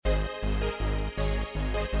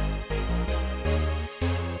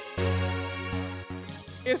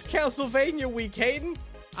It's Castlevania week, Hayden.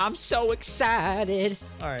 I'm so excited.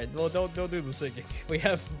 All right, well, don't do the singing. We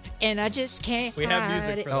have And I just can't We have hide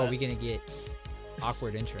music it. for Oh, that. we're gonna get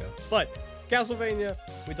awkward intro. But Castlevania,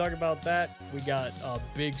 we talk about that. We got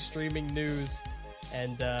big streaming news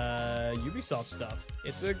and Ubisoft stuff.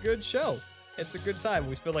 It's a good show. It's a good time.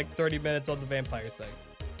 We spent like 30 minutes on the vampire thing.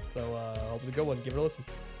 So hope it's a good one. Give it a listen.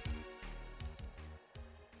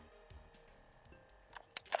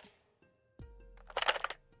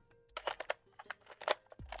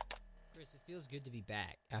 Chris, it feels good to be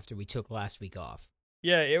back after we took last week off.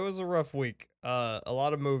 Yeah, it was a rough week. A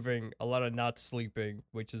lot of moving, a lot of not sleeping,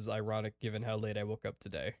 which is ironic given how late I woke up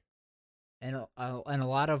today. And a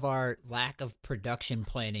lot of our lack of production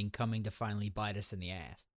planning coming to finally bite us in the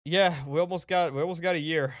ass. Yeah, we almost got a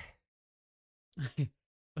year.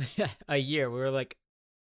 A year. We were like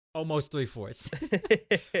almost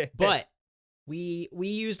 3/4. But we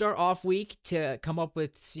used our off week to come up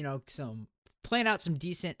with, plan out some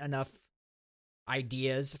decent enough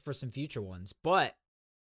ideas for some future ones. But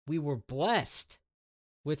we were blessed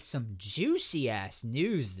with some juicy ass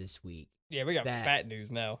news this week Yeah, we got fat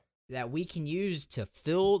news now. that we can use to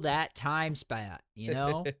fill that time span,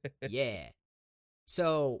 Yeah.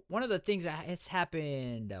 So one of the things that it's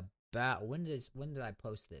happened about when did I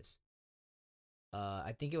post this?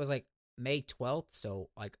 I think it was like May 12th, so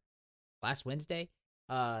like last Wednesday.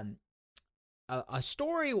 A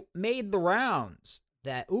story made the rounds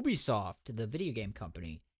that Ubisoft, the video game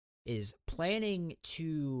company, is planning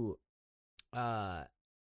to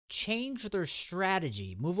change their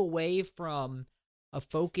strategy, move away from a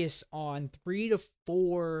focus on 3 to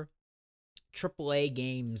 4 AAA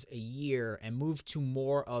games a year and move to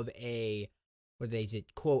more of a,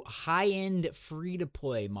 quote, high-end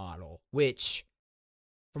free-to-play model, which,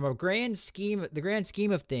 from the grand scheme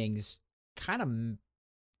of things, kind of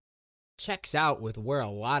checks out with where a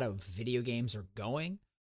lot of video games are going.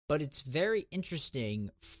 But it's very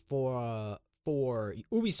interesting for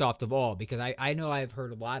Ubisoft of all, because I know I've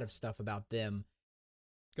heard a lot of stuff about them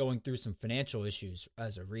going through some financial issues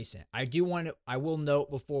as of recent. I will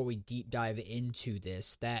note before we deep dive into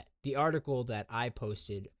this that the article that I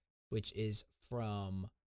posted, which is from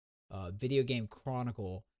Video Game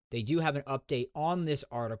Chronicle, they do have an update on this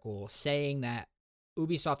article saying that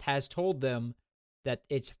Ubisoft has told them that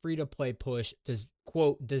its free-to-play push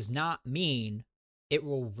does not mean it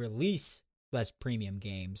will release less premium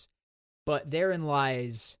games, but therein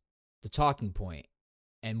lies the talking point.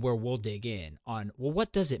 And where we'll dig in on, well,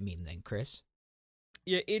 what does it mean then, Chris?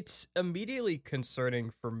 Yeah, it's immediately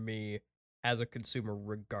concerning for me as a consumer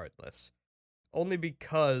regardless. Only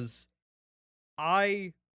because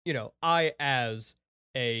I as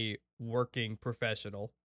a working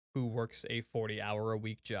professional who works a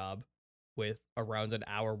 40-hour-a-week job with around an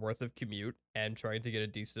hour worth of commute and trying to get a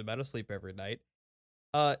decent amount of sleep every night,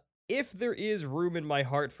 if there is room in my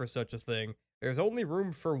heart for such a thing, there's only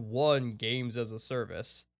room for one games as a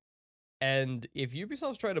service. And if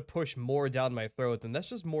Ubisoft's trying to push more down my throat, then that's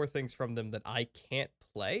just more things from them that I can't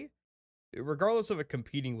play, regardless of it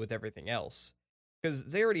competing with everything else. Because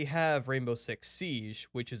they already have Rainbow Six Siege,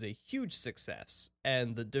 which is a huge success,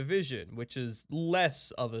 and The Division, which is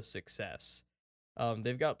less of a success.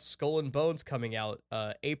 They've got Skull and Bones coming out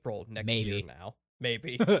April next year now.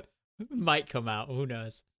 Maybe. Might come out, who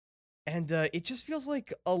knows? And it just feels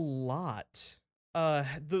like a lot.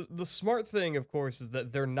 The smart thing, of course, is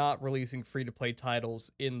that they're not releasing free-to-play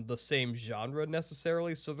titles in the same genre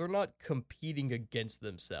necessarily, so they're not competing against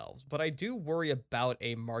themselves. But I do worry about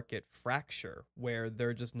a market fracture where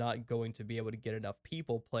they're just not going to be able to get enough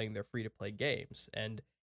people playing their free-to-play games. And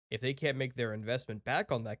if they can't make their investment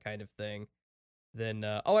back on that kind of thing, then...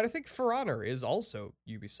 and I think For Honor is also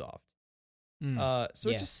Ubisoft. So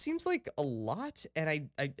it just seems like a lot,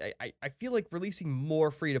 and I feel like releasing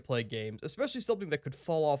more free-to-play games, especially something that could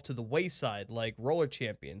fall off to the wayside, like Roller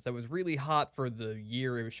Champions, that was really hot for the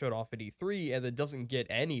year it was showed off at E3, and that doesn't get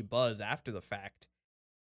any buzz after the fact.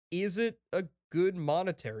 Is it a good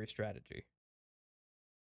monetary strategy?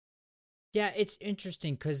 Yeah, it's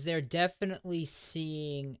interesting, because they're definitely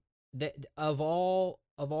seeing that of all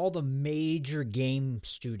the major game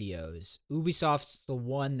studios, Ubisoft's the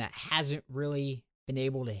one that hasn't really been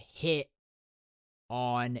able to hit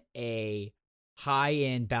on a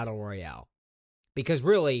high-end battle royale. Because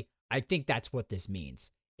really, I think that's what this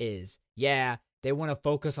means, is, yeah, they want to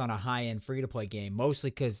focus on a high-end free-to-play game,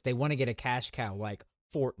 mostly because they want to get a cash cow like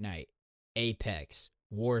Fortnite, Apex,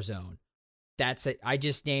 Warzone. That's it. I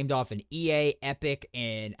just named off an EA, Epic,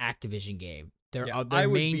 and Activision game. They're their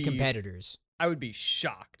main competitors. I would be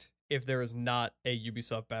shocked if there is not a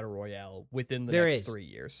Ubisoft Battle Royale within the There next is. 3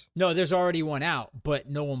 years. No, there's already one out, but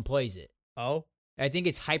no one plays it. Oh? I think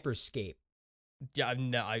it's Hyperscape. Yeah,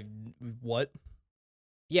 no, what?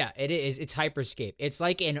 Yeah, it is. It's Hyperscape. It's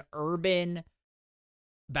like an urban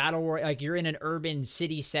battle royale. Like you're in an urban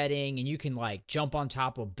city setting and you can like jump on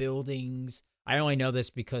top of buildings. I only know this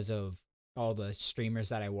because of all the streamers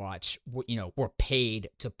that I watch, were paid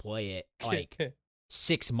to play it like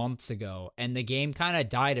 6 months ago, and the game kind of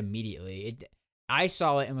died immediately. I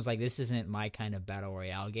saw it and was like, this isn't my kind of battle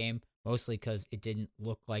royale game, mostly because it didn't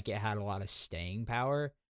look like it had a lot of staying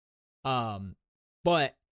power.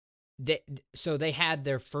 But so they had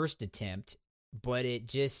their first attempt, but it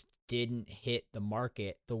just didn't hit the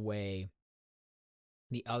market the way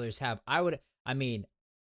the others have.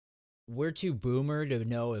 We're too boomer to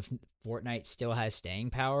know if Fortnite still has staying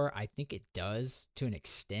power. I think it does to an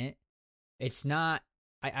extent. It's not.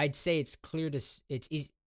 I'd say it's clear to. It's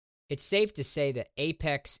easy. It's safe to say that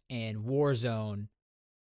Apex and Warzone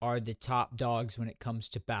are the top dogs when it comes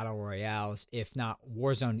to battle royales. If not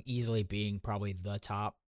Warzone, easily being probably the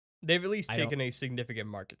top. They've at least taken a significant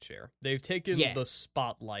market share. They've taken the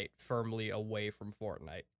spotlight firmly away from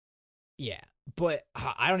Fortnite. Yeah, but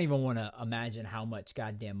I don't even want to imagine how much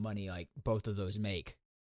goddamn money like both of those make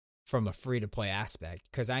from a free-to-play aspect.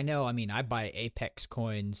 Because I know, I buy Apex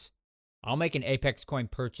coins. I'll make an Apex coin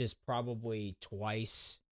purchase probably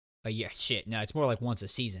twice a year. Shit, no, it's more like once a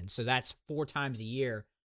season. So that's 4 times a year.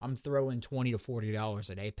 I'm throwing $20 to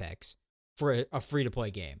 $40 at Apex for a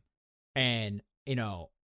free-to-play game. And,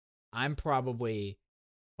 I'm probably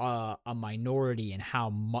a minority in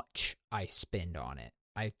how much I spend on it.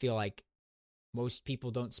 I feel like most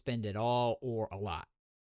people don't spend at all or a lot.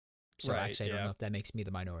 So actually, I don't know if that makes me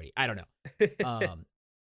the minority. I don't know.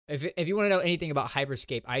 If you want to know anything about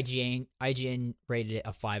Hyperscape, IGN rated it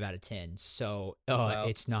a 5 out of 10. So wow.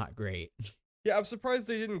 It's not great. Yeah, I'm surprised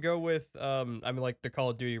they didn't go with the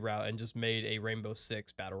Call of Duty route and just made a Rainbow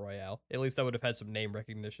Six Battle Royale. At least that would have had some name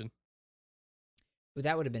recognition. Well,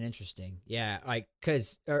 that would have been interesting. Yeah, like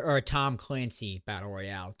or a Tom Clancy Battle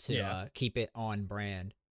Royale to keep it on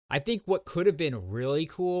brand. I think what could have been really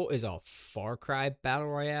cool is a Far Cry Battle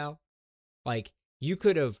Royale. Like, you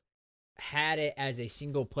could have had it as a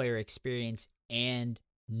single player experience and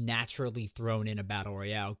naturally thrown in a Battle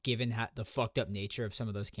Royale, given the fucked up nature of some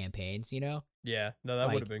of those campaigns, Yeah, no,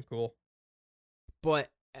 that would have been cool. But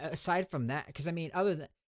aside from that, because other than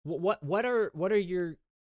what are your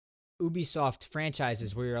Ubisoft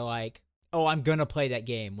franchises where you're like, oh, I'm gonna play that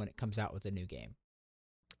game when it comes out with a new game?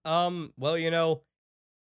 Well,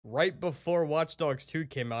 right before Watch Dogs 2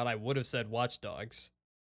 came out, I would have said Watch Dogs.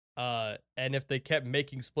 And if they kept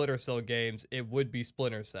making Splinter Cell games, it would be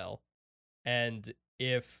Splinter Cell. And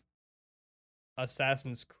if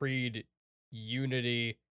Assassin's Creed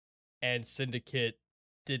Unity and Syndicate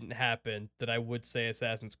didn't happen, then I would say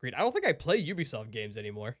Assassin's Creed. I don't think I play Ubisoft games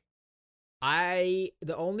anymore.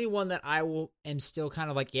 The only one that am still kind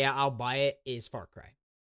of like, yeah, I'll buy it is Far Cry.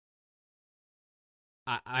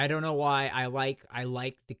 I don't know why I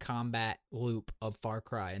like the combat loop of Far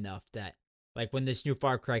Cry enough that like when this new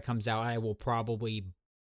Far Cry comes out, I will probably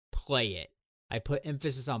play it. I put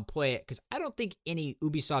emphasis on play it because I don't think any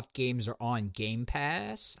Ubisoft games are on Game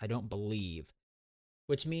Pass. I don't believe,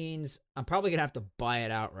 which means I'm probably gonna have to buy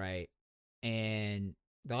it outright. And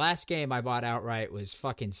the last game I bought outright was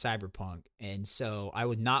fucking Cyberpunk, and so I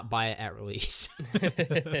would not buy it at release.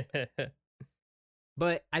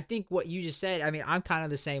 But I think what you just said, I'm kind of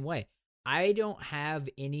the same way. I don't have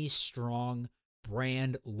any strong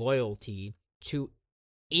brand loyalty to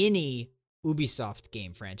any Ubisoft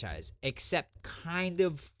game franchise, except kind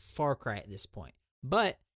of Far Cry at this point.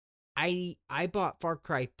 But I bought Far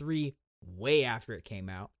Cry 3 way after it came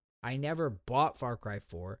out. I never bought Far Cry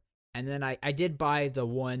 4. And then I did buy the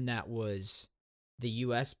one that was the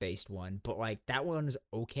US-based one, but like that one's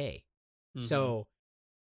okay. Mm-hmm. So,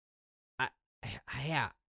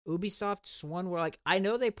 Ubisoft's one where like I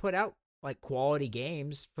know they put out like quality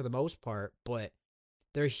games for the most part, but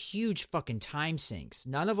they're huge fucking time sinks.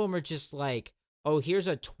 None of them are just like, oh, here's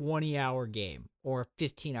a 20-hour game or a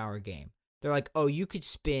 15-hour game. They're like, oh, you could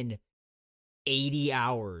spend 80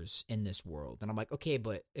 hours in this world. And I'm like, okay,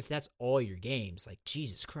 but if that's all your games, like,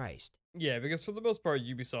 Jesus Christ. Yeah, because for the most part,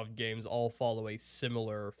 Ubisoft games all follow a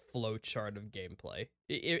similar flowchart of gameplay.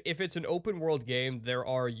 If it's an open world game, there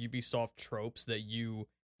are Ubisoft tropes that you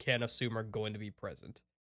can assume are going to be present.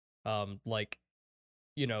 Like,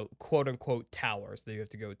 quote unquote towers that you have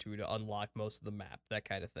to go to unlock most of the map, that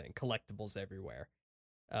kind of thing. Collectibles everywhere.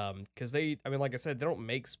 Because I mean, like I said, they don't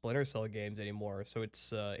make Splinter Cell games anymore, so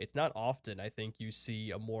it's not often I think you see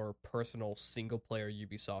a more personal single player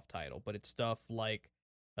Ubisoft title, but it's stuff like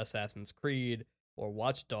Assassin's Creed or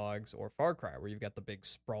Watch Dogs or Far Cry, where you've got the big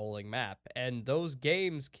sprawling map, and those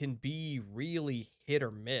games can be really hit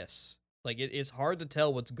or miss. Like it's hard to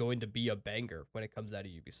tell what's going to be a banger when it comes out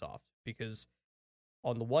of Ubisoft, because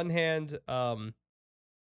on the one hand,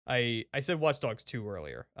 I said Watch Dogs 2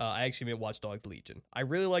 earlier. I actually meant Watch Dogs Legion. I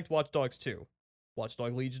really liked Watch Dogs 2. Watch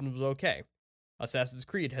Dogs Legion was okay. Assassin's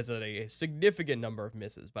Creed has a significant number of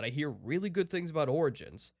misses, but I hear really good things about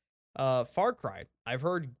Origins. Far Cry, I've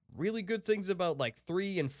heard really good things about like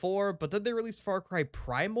 3 and 4, but then they released Far Cry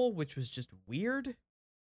Primal, which was just weird.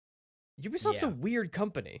 Ubisoft's a weird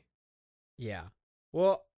company. Yeah.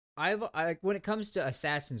 Well, I when it comes to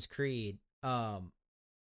Assassin's Creed,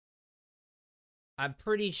 I'm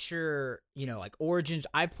pretty sure, like Origins,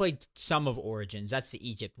 I played some of Origins. That's the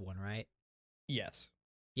Egypt one, right? Yes.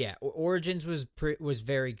 Yeah, Origins was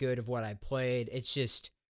very good of what I played. It's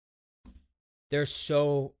just they're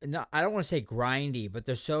so I don't want to say grindy, but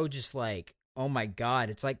they're so just like, oh my god,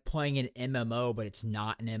 it's like playing an MMO, but it's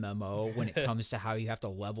not an MMO when it comes to how you have to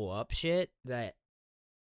level up shit. That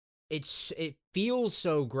it feels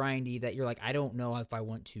so grindy that you're like, I don't know if I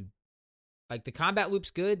want to. Like, the combat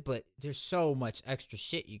loop's good, but there's so much extra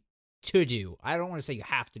shit to do. I don't want to say you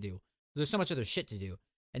have to do. There's so much other shit to do.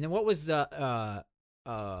 And then what was the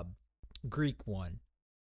Greek one?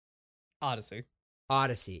 Odyssey.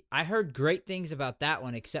 I heard great things about that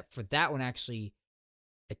one, except for that one actually,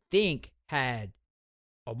 I think, had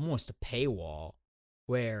almost a paywall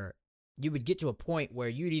where you would get to a point where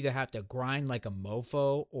you'd either have to grind like a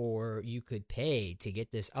mofo or you could pay to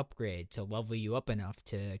get this upgrade to level you up enough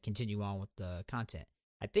to continue on with the content.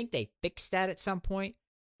 I think they fixed that at some point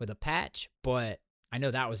with a patch, but I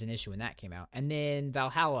know that was an issue when that came out. And then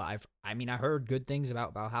Valhalla, I heard good things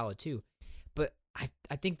about Valhalla too, but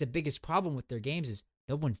I think the biggest problem with their games is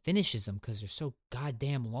no one finishes them because they're so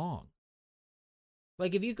goddamn long.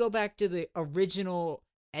 Like, if you go back to the original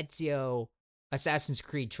Ezio Assassin's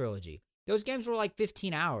Creed trilogy, those games were like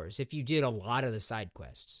 15 hours if you did a lot of the side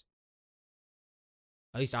quests.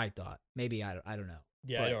 At least I thought. Maybe I don't know.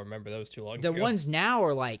 Yeah, but I don't remember those too long the ago. ones now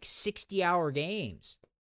are like 60-hour games.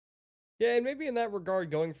 Yeah, and maybe in that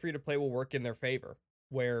regard, going free to play will work in their favor.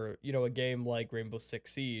 Where, a game like Rainbow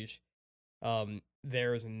Six Siege,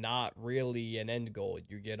 there's not really an end goal.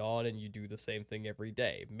 You get on and you do the same thing every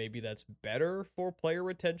day. Maybe that's better for player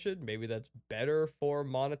retention. Maybe that's better for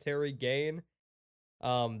monetary gain.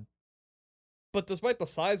 But despite the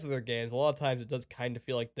size of their games, a lot of times it does kind of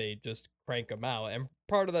feel like they just crank them out. And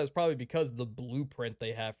part of that is probably because of the blueprint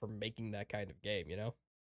they have for making that kind of game,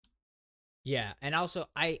 Yeah, and also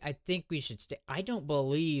I think we should stay. I don't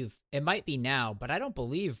believe it might be now, but I don't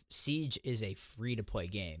believe Siege is a free to play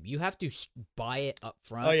game. You have to buy it up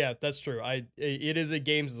front. Oh yeah, that's true. It is a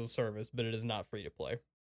games as a service, but it is not free to play.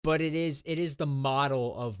 But it is the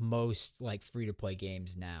model of most like free to play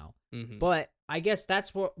games now. Mm-hmm. But I guess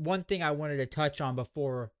that's what one thing I wanted to touch on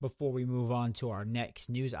before we move on to our next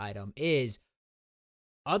news item is,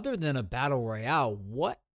 other than a battle royale,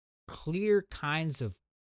 what clear kinds of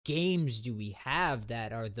games do we have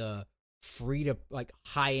that are the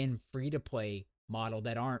high-end free-to-play model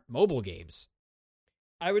that aren't mobile games?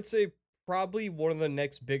 I would say probably one of the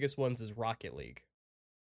next biggest ones is Rocket League.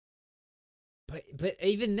 But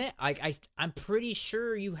even then, I'm pretty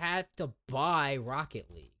sure you have to buy Rocket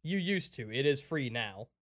League. You used to. It is free now.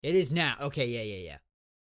 It is now. Okay, yeah.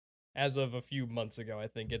 As of a few months ago, I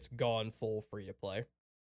think it's gone full free to play.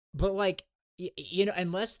 But like,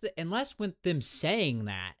 unless with them saying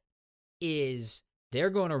that is they're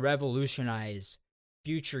going to revolutionize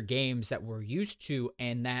future games that we're used to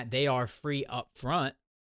and that they are free up front,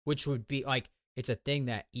 which would be like, it's a thing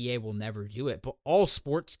that EA will never do it, but all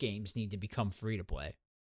sports games need to become free to play,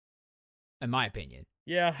 in my opinion.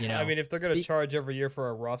 Yeah, I mean, if they're going to charge every year for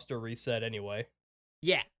a roster reset anyway.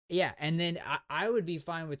 Yeah, and then I would be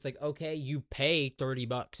fine with like, okay, you pay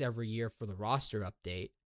 $30 every year for the roster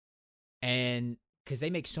update, and because they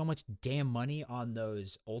make so much damn money on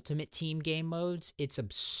those Ultimate Team game modes, it's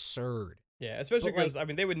absurd. Yeah, especially because,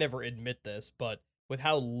 they would never admit this, but with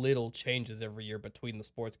how little changes every year between the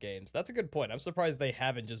sports games, that's a good point. I'm surprised they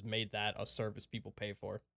haven't just made that a service people pay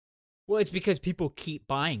for. Well, it's because people keep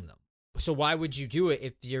buying them. So why would you do it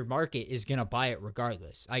if your market is going to buy it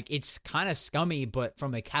regardless? Like, it's kind of scummy, but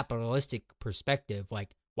from a capitalistic perspective,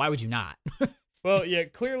 like, why would you not? Well, yeah,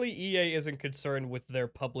 clearly EA isn't concerned with their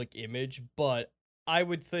public image, but I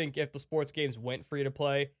would think if the sports games went free to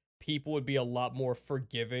play, people would be a lot more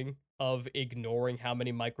forgiving of ignoring how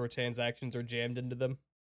many microtransactions are jammed into them.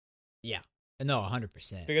 Yeah. No,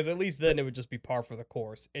 100%. Because at least then it would just be par for the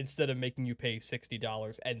course instead of making you pay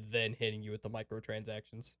 $60 and then hitting you with the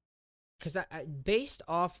microtransactions. Because based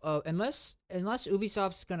off of unless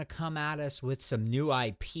Ubisoft's gonna come at us with some new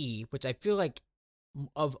IP, which I feel like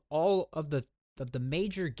of all of the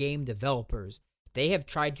major game developers, they have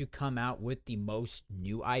tried to come out with the most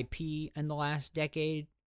new IP in the last decade.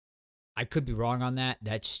 I could be wrong on that.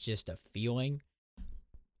 That's just a feeling.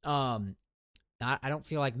 I don't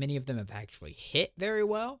feel like many of them have actually hit very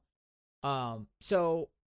well. So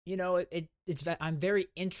I'm very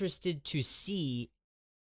interested to see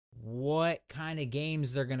what kind of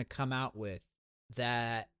games they're gonna come out with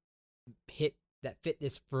that fit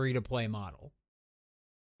this free to play model.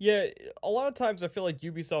 Yeah, a lot of times I feel like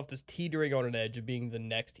Ubisoft is teetering on an edge of being the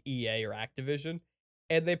next EA or Activision,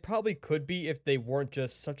 and they probably could be if they weren't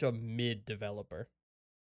just such a mid developer.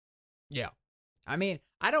 Yeah. I mean,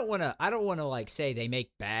 I don't want to like say they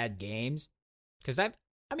make bad games, cuz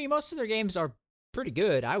most of their games are pretty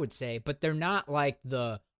good, I would say, but they're not like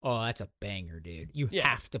oh, that's a banger, dude. You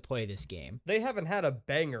have to play this game. They haven't had a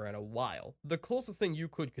banger in a while. The closest thing you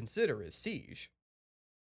could consider is Siege.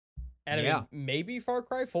 And I mean, maybe Far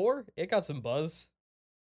Cry 4? It got some buzz.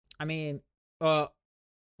 I mean, or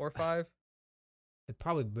 5? It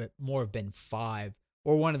probably more have been 5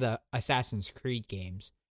 or one of the Assassin's Creed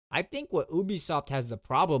games. I think what Ubisoft has the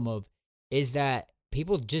problem of is that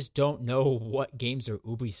people just don't know what games are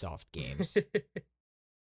Ubisoft games.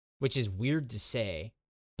 Which is weird to say.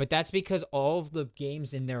 But that's because all of the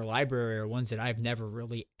games in their library are ones that I've never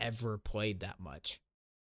really ever played that much.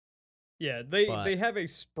 Yeah, they have a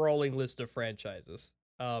sprawling list of franchises.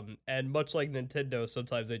 And much like Nintendo,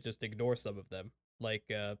 sometimes they just ignore some of them. Like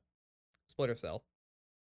Splinter Cell.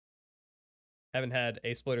 Haven't had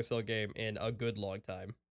a Splinter Cell game in a good long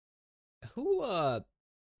time. Who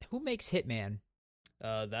makes Hitman?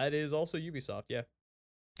 That is also Ubisoft, yeah.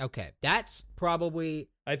 Okay, that's probably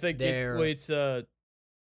I think it's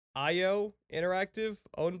IO Interactive,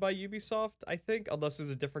 owned by Ubisoft, I think, unless there's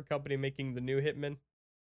a different company making the new Hitman.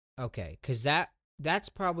 Okay, because that's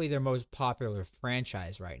probably their most popular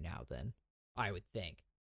franchise right now, then, I would think.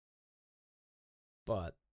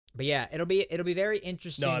 But yeah, it'll be very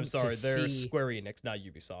interesting. No, I'm sorry, they're Square Enix, not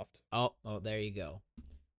Ubisoft. Oh, there you go.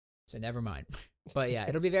 So never mind. But yeah,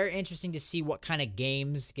 it'll be very interesting to see what kind of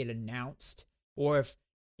games get announced, or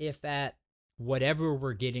if at whatever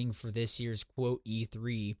we're getting for this year's quote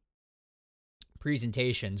E3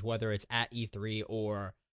 presentations, whether it's at E3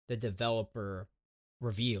 or the developer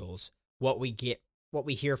reveals, what we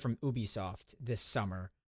hear from Ubisoft this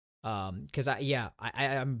summer. Because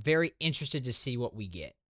I'm very interested to see what we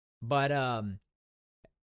get. But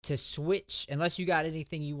to switch, unless you got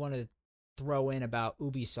anything you want to throw in about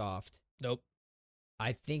Ubisoft. Nope.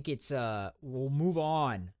 I think it's we'll move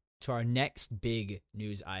on to our next big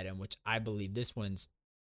news item, which I believe this one's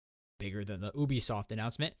bigger than the Ubisoft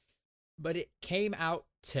announcement. But it came out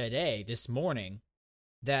today, this morning,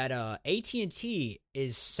 that AT&T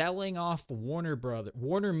is selling off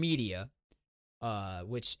Warner Media,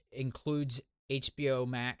 which includes HBO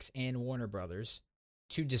Max and Warner Brothers,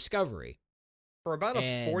 to Discovery. For about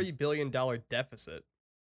a $40 billion deficit.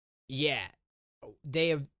 Yeah.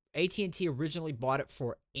 AT&T originally bought it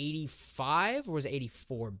for 85 or was it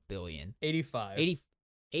 84 billion? 85.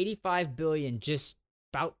 85 billion just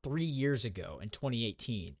about 3 years ago in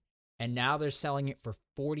 2018. And now they're selling it for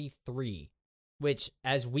 43, which,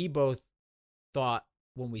 as we both thought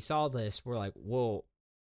when we saw this, we're like, whoa,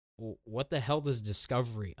 what the hell does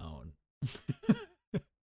Discovery own?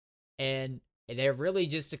 And they're really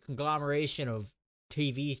just a conglomeration of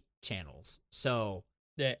TV channels. So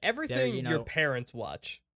yeah, everything your parents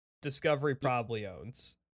watch, Discovery probably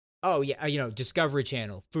owns. Oh, yeah, Discovery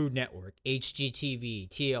Channel, Food Network, HGTV,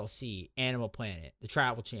 TLC, Animal Planet, the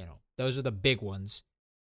Travel Channel. Those are the big ones.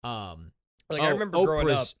 I remember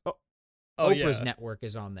growing up. Oprah's network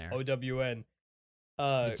is on there. OWN.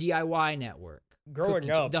 The DIY network. Growing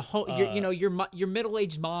up, the whole your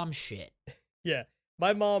middle-aged mom shit. Yeah,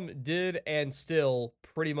 my mom did and still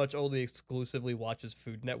pretty much only exclusively watches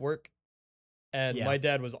Food Network, and my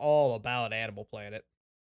dad was all about Animal Planet.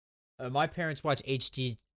 My parents watch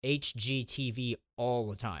HGTV all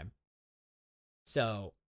the time.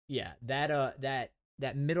 So yeah, that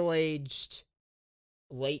middle-aged,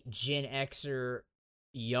 late Gen Xer,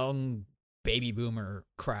 young baby boomer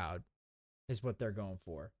crowd is what they're going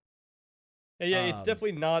for. Yeah, it's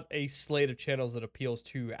definitely not a slate of channels that appeals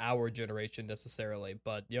to our generation necessarily,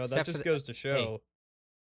 but that just goes to show.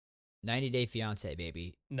 90 Day Fiance,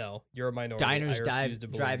 baby. No, you're a minority. Diners,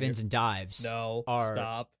 drive-ins, and dives. No,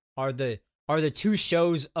 stop. Are the are the two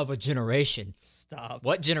shows of a generation. Stop.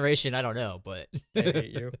 What generation? I don't know, but I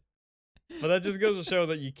hate you. But that just goes to show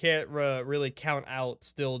that you can't really count out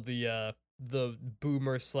still the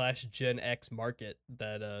boomer / Gen X market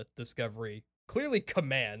that Discovery clearly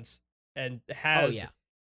commands and has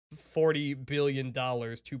 $40 billion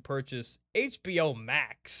to purchase HBO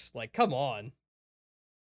Max. Like, come on.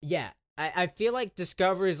 Yeah, I feel like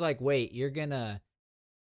Discovery is like, wait, you're gonna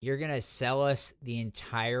sell us the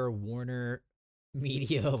entire Warner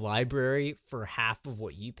Media library for half of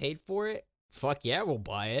what you paid for it? Fuck yeah, we'll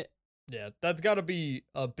buy it. Yeah, that's got to be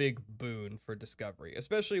a big boon for Discovery,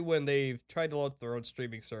 especially when they've tried to launch their own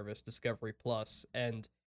streaming service, Discovery Plus, and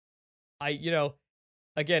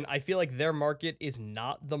again, I feel like their market is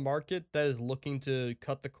not the market that is looking to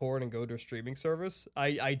cut the cord and go to a streaming service.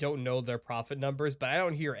 I don't know their profit numbers, but I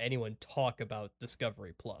don't hear anyone talk about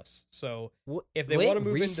Discovery Plus. So if they want to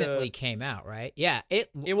move recently came out, right? Yeah, it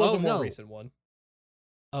was a more recent one.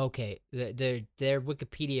 Okay, their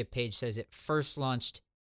Wikipedia page says it first launched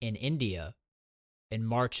in India in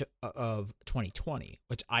March of 2020,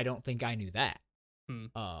 which I don't think I knew that.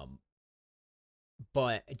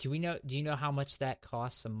 But do you know how much that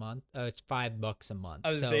costs a month? It's $5 a month. I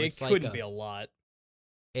was saying it couldn't be a lot.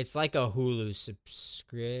 It's like a Hulu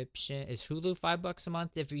subscription. Is Hulu $5 a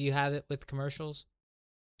month if you have it with commercials?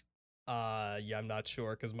 Yeah, I'm not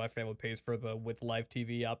sure because my family pays for the with live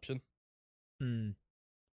TV option.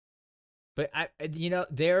 But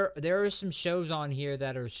there are some shows on here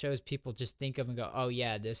that are shows people just think of and go, oh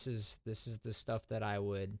yeah, this is the stuff that I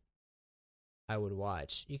would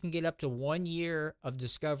watch. You can get up to 1 year of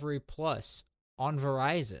Discovery Plus on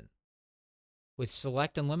Verizon with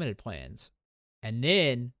select unlimited plans, and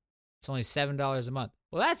then it's only $7 a month.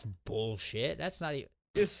 Well, that's bullshit. That's not even.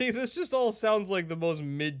 You see, this just all sounds like the most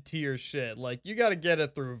mid-tier shit. Like, you got to get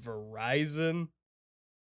it through Verizon.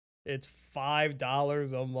 It's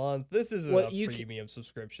 $5 a month. This isn't a premium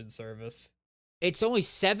subscription service. It's only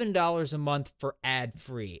 $7 a month for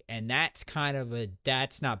ad-free, and that's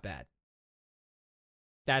that's not bad.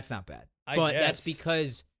 That's not bad. But that's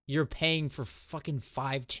because you're paying for fucking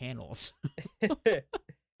 5 channels.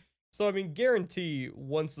 So, I mean, guarantee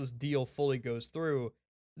once this deal fully goes through,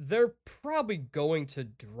 they're probably going to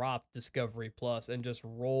drop Discovery Plus and just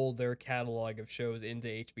roll their catalog of shows into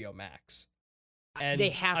HBO Max. And they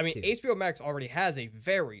have to. HBO Max already has a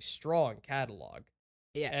very strong catalog.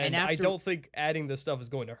 Yeah, and I don't think adding this stuff is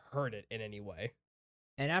going to hurt it in any way.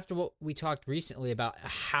 And after what we talked recently about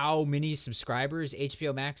how many subscribers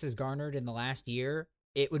HBO Max has garnered in the last year,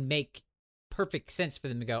 it would make perfect sense for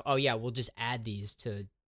them to go, oh yeah, we'll just add these to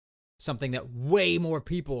something that way more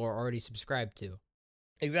people are already subscribed to.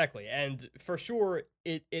 Exactly. And for sure,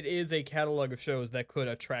 it is a catalog of shows that could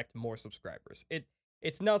attract more subscribers.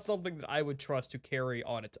 It's not something that I would trust to carry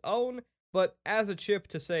on its own, but as a chip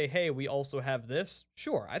to say, hey, we also have this,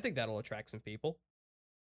 sure, I think that'll attract some people.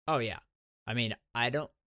 Oh, yeah. I mean, I don't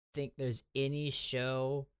think there's any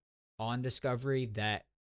show on Discovery that,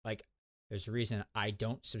 like, there's a reason I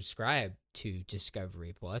don't subscribe to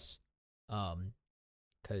Discovery Plus,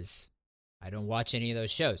 because I don't watch any of those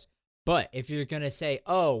shows. But if you're going to say,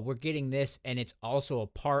 oh, we're getting this and it's also a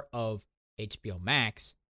part of HBO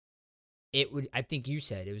Max, I think you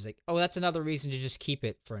said, it was like, oh, that's another reason to just keep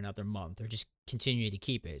it for another month or just continue to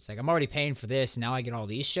keep it. It's like, I'm already paying for this and now I get all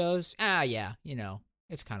these shows. Yeah,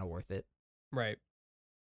 it's kind of worth it. Right.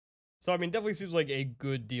 So, I mean, definitely seems like a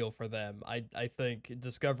good deal for them. I think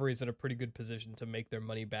Discovery's in a pretty good position to make their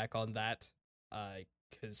money back on that.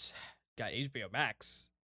 Because, got HBO Max,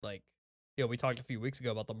 like, we talked a few weeks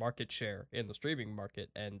ago about the market share in the streaming market,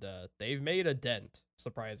 and they've made a dent,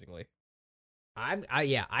 surprisingly.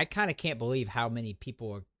 I kind of can't believe how many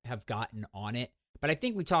people have gotten on it, but I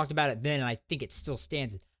think we talked about it then, and I think it still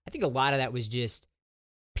stands. I think a lot of that was just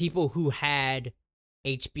people who had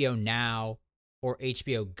HBO Now or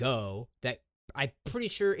HBO Go that I'm pretty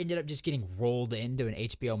sure ended up just getting rolled into an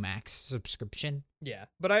HBO Max subscription. Yeah,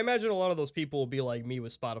 but I imagine a lot of those people will be like me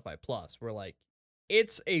with Spotify Plus, where like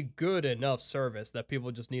it's a good enough service that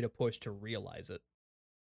people just need a push to realize it.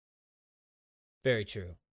 Very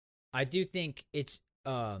true. I do think it's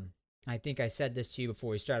I think I said this to you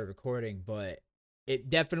before we started recording, but it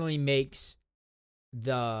definitely makes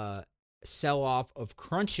the sell-off of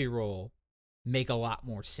Crunchyroll make a lot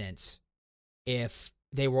more sense if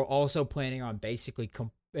they were also planning on basically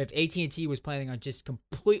if AT&T was planning on just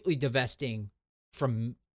completely divesting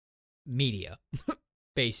from media.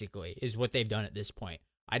 Basically is what they've done at this point.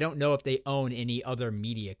 I don't know if they own any other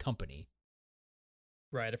media company.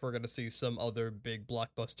 Right, if we're going to see some other big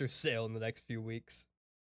blockbuster sale in the next few weeks.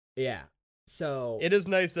 Yeah. So it is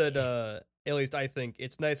nice that at least I think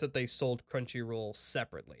it's nice that they sold Crunchyroll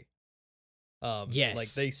separately. Yes.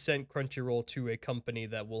 Like they sent Crunchyroll to a company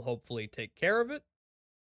that will hopefully take care of it,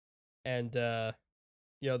 and they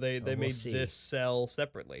We'll made see. this sell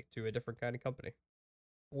separately to a different kind of company.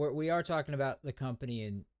 We are talking about the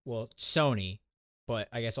company Sony, but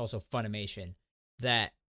I guess also Funimation,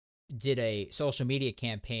 that did a social media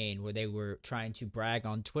campaign where they were trying to brag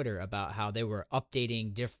on Twitter about how they were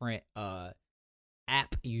updating different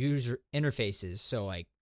app user interfaces, so like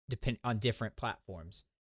depend on different platforms.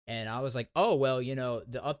 And I was like, oh well,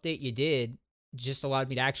 the update you did just allowed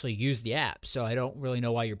me to actually use the app, so I don't really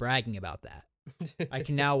know why you're bragging about that. I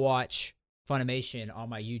can now watch Funimation on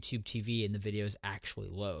my YouTube TV and the videos actually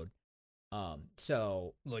load.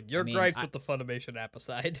 So look, your gripes with the Funimation app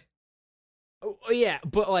aside. Oh yeah,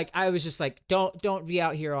 but like I was just like, don't be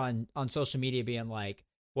out here on social media being like,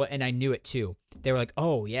 well, and I knew it too. They were like,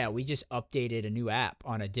 oh yeah, we just updated a new app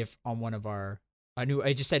on one of our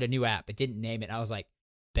I just said a new app. It didn't name it. I was like,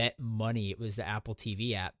 bet money it was the Apple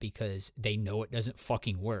TV app because they know it doesn't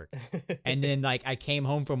fucking work. And then like I came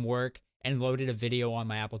home from work and loaded a video on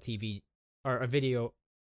my Apple TV or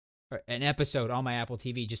an episode on my Apple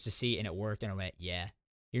TV just to see, and it worked. And I went, yeah.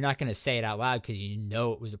 You're not going to say it out loud because you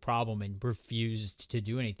know it was a problem and refused to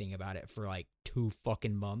do anything about it for like 2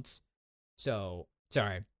 fucking months. So,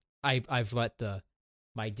 sorry. I've let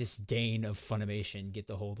my disdain of Funimation get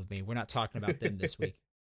the hold of me. We're not talking about them this week.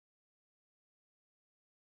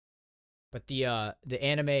 But the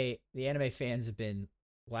anime fans have been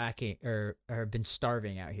lacking or have been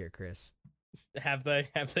starving out here, Chris. Have they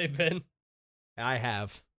been? I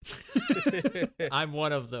have. I'm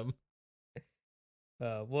one of them.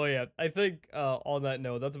 Well, yeah, I think on that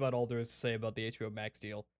note, that's about all there is to say about the HBO Max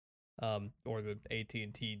deal, or the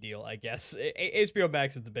AT&T deal, I guess. HBO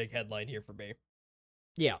Max is the big headline here for me.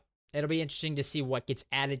 Yeah, it'll be interesting to see what gets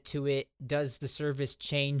added to it. Does the service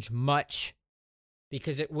change much?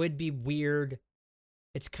 Because it would be weird.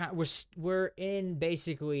 It's we're in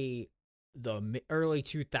basically the early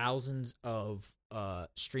 2000s of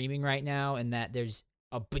streaming right now, and that there's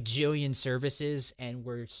a bajillion services, and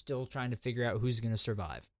we're still trying to figure out who's going to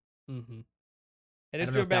survive. Mm-hmm. And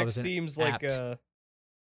HBO Max seems like a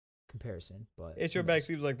comparison, but HBO Max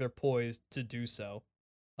seems like they're poised to do so,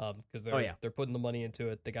 because they're putting the money into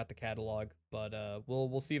it. They got the catalog, but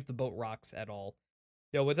we'll see if the boat rocks at all.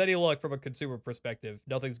 With any luck from a consumer perspective,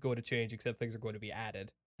 nothing's going to change except things are going to be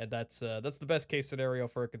added, and that's the best case scenario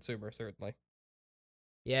for a consumer, certainly.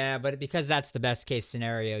 Yeah, but because that's the best case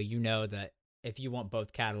scenario, that if you want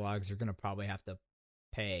both catalogs, you're going to probably have to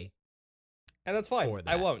pay. And that's fine.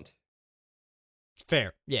 I won't.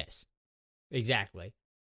 Fair. Yes. Exactly.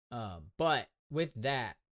 But with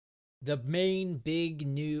that, the main big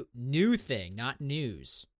new thing, not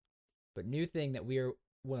news, but new thing that we're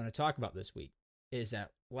going to talk about this week is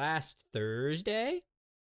that last Thursday,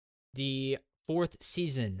 the 4th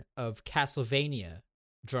season of Castlevania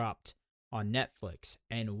dropped on Netflix,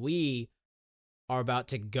 and we are about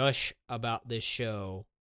to gush about this show.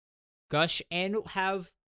 Gush and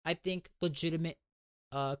have, I think, legitimate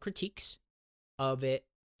critiques of it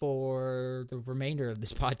for the remainder of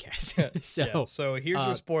this podcast. So here's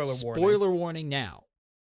your spoiler warning. Spoiler warning now.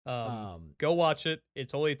 Go watch it.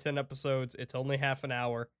 It's only 10 episodes. It's only half an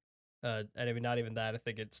hour. And I mean, not even that. I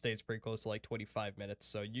think it stays pretty close to like 25 minutes.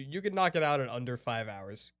 So you can knock it out in under 5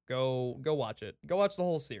 hours. Go watch it. Go watch the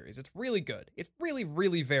whole series. It's really good. It's really,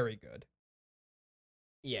 really very good.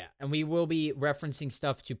 Yeah, and we will be referencing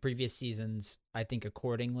stuff to previous seasons, I think,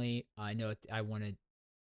 accordingly. I know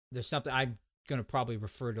there's something I'm going to probably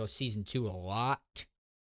refer to season 2 a lot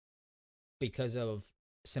because of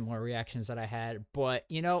similar reactions that I had. But,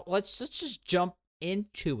 let's just jump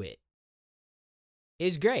into it.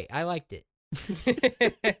 It's great. I liked it.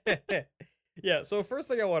 Yeah, so first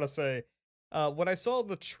thing I want to say, when I saw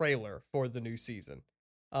the trailer for the new season,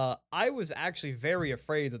 I was actually very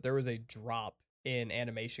afraid that there was a drop in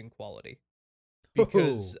animation quality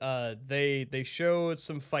because they showed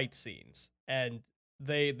some fight scenes, and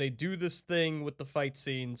they do this thing with the fight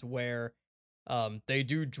scenes where they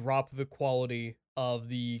do drop the quality of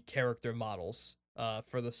the character models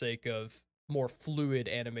for the sake of more fluid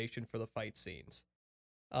animation for the fight scenes.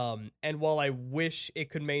 And while I wish it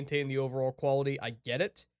could maintain the overall quality, I get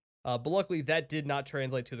it. But luckily that did not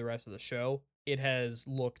translate to the rest of the show. It has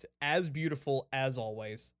looked as beautiful as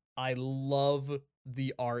always. I love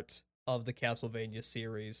the art of the Castlevania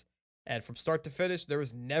series. And from start to finish, there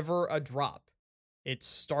was never a drop. It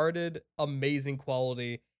started amazing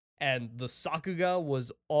quality, and the Sakuga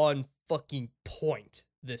was on fucking point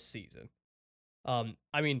this season.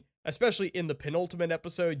 I mean, especially in the penultimate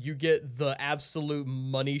episode, you get the absolute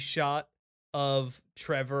money shot of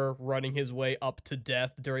Trevor running his way up to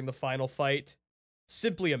death during the final fight,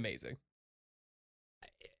 simply amazing.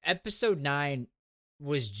 Episode 9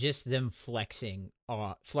 was just them flexing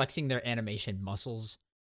their animation muscles,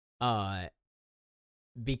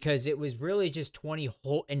 because it was really just 20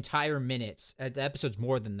 whole entire minutes. The episode's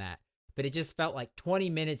more than that, but it just felt like 20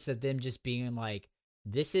 minutes of them just being like,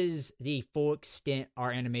 this is the full extent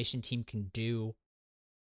our animation team can do.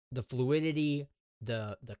 The fluidity,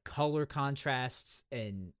 the color contrasts,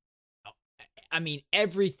 and I mean,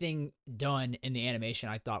 everything done in the animation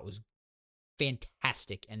I thought was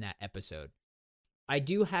fantastic in that episode. I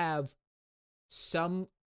do have some,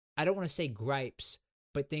 I don't want to say gripes,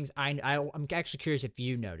 but things I'm actually curious if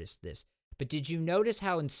you noticed this. But did you notice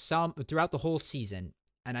how in some, throughout the whole season,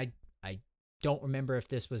 and I don't remember if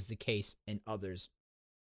this was the case in others,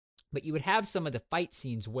 but you would have some of the fight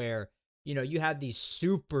scenes where, you know, you have these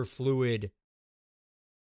super fluid,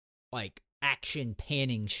 like, action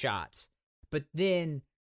panning shots, but then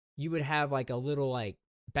you would have like a little like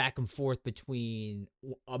back and forth between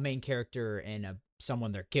a main character and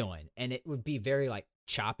someone they're killing, and it would be very like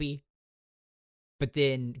choppy, but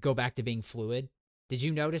then go back to being fluid. Did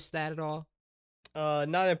you notice that at all?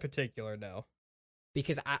 Not in particular, no.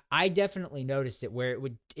 Because I definitely noticed it, where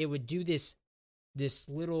it would do this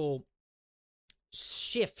little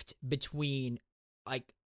shift between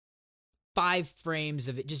like 5 frames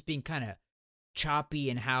of it just being kind of choppy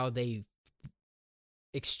and how they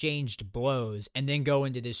exchanged blows, and then go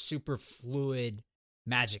into this super fluid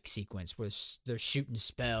magic sequence where they're shooting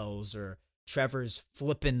spells, or Trevor's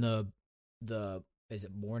flipping the is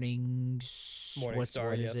it Morning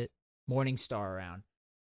Star, is yes. it Morning Star around.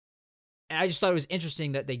 And I just thought it was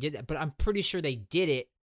interesting that they did that, but I'm pretty sure they did it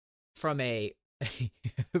from a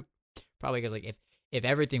probably because like if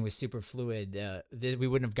everything was super fluid, we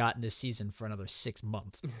wouldn't have gotten this season for another 6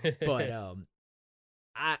 months. But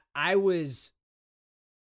I was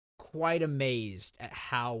quite amazed at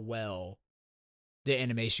how well the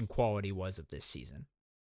animation quality was of this season.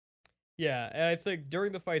 Yeah, and I think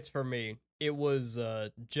during the fights for me, it was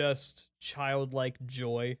just childlike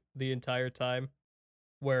joy the entire time,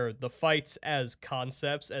 where the fights as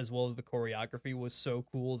concepts as well as the choreography was so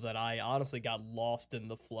cool that I honestly got lost in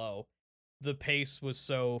the flow. The pace was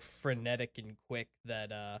so frenetic and quick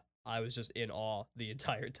that I was just in awe the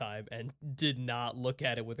entire time and did not look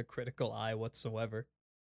at it with a critical eye whatsoever.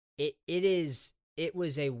 It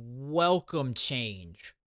was a welcome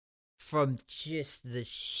change from just the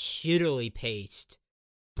shittily paced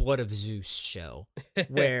Blood of Zeus show,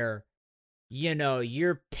 where, you know,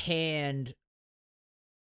 you're panned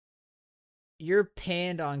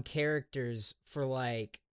on characters for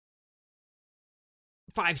like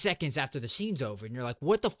 5 seconds after the scene's over, and you're like,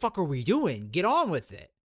 what the fuck are we doing? Get on with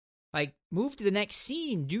it. Like, move to the next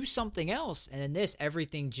scene, do something else. And in this,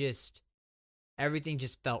 everything just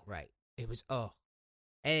felt right. It was,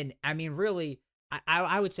 and I mean, really,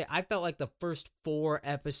 I would say I felt like the first 4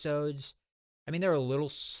 episodes, I mean, they're a little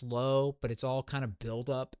slow, but it's all kind of build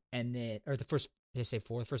up, and then, or the first, did I say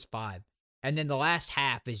 4? The first 5. And then the last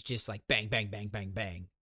half is just like bang, bang, bang, bang, bang.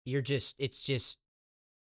 It's just.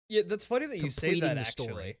 Yeah, that's funny that you say that,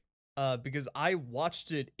 actually. Story. Because I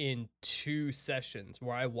watched it in 2 sessions,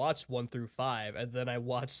 where I watched 1 through 5, and then I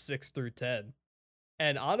watched 6 through 10.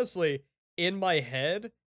 And honestly, in my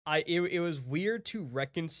head, it was weird to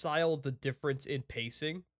reconcile the difference in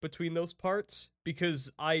pacing between those parts,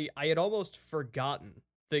 because I had almost forgotten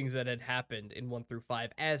things that had happened in 1 through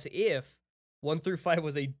 5, as if 1 through 5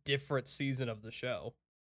 was a different season of the show.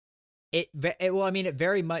 It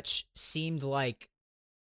very much seemed like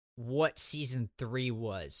what season 3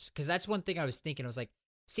 was, because that's one thing I was thinking. I was like,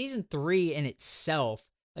 season 3 in itself,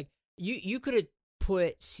 like you could have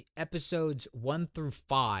put episodes 1 through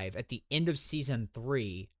 5 at the end of season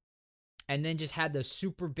 3, and then just had the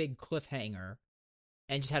super big cliffhanger,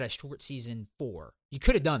 and just had a short season 4. You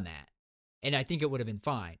could have done that, and I think it would have been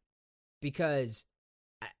fine, because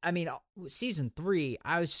I mean, season 3,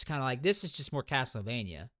 I was just kind of like, this is just more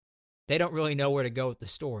Castlevania. They don't really know where to go with the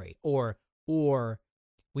story, or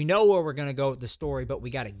we know where we're going to go with the story, but we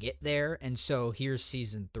got to get there. And so here's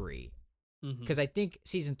season 3. Because I think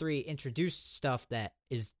season 3 introduced stuff that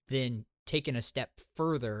is then taken a step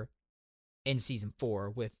further in season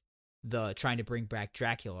 4 with the trying to bring back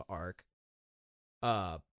Dracula arc.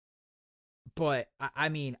 But I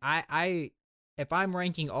mean, I if I'm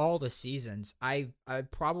ranking all the seasons, I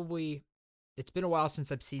probably, it's been a while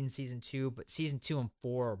since I've seen season 2, but season 2 and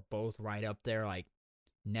 4 are both right up there, like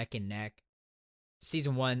neck and neck.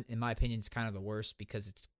 Season 1, in my opinion, is kind of the worst because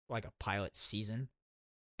it's like a pilot season.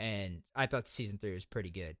 And I thought season 3 was pretty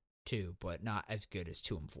good, too, but not as good as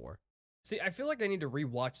 2 and 4. See, I feel like I need to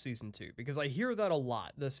rewatch season 2 because I hear that a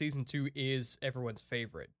lot. The season 2 is everyone's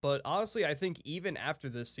favorite. But honestly, I think even after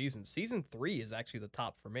this season, season 3 is actually the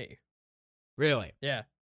top for me. Really? Yeah.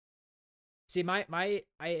 See, my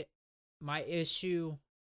issue,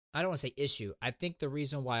 I don't want to say issue. I think the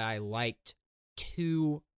reason why I liked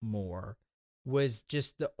 2 more was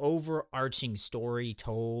just the overarching story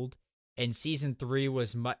told, and season 3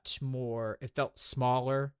 was much more, it felt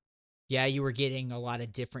smaller. Yeah, you were getting a lot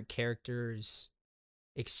of different characters'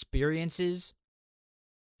 experiences,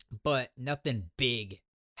 but nothing big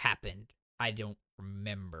happened. I don't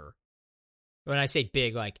remember. When I say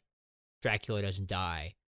big, like Dracula doesn't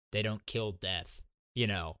die, they don't kill death.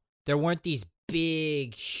 There weren't these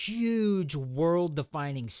big, huge,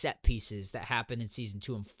 world-defining set pieces that happened in season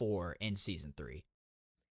 2 and 4 and season 3.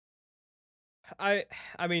 I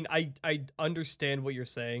mean, I understand what you're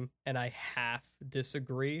saying, and I half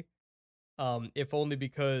disagree. If only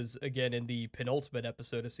because, again, in the penultimate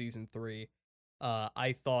episode of season 3,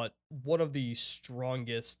 I thought one of the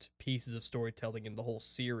strongest pieces of storytelling in the whole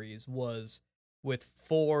series was with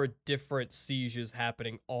 4 different sieges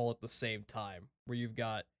happening all at the same time, where you've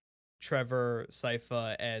got Trevor,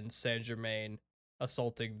 Sypha, and Saint Germain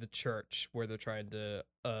assaulting the church where they're trying to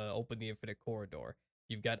open the Infinite Corridor.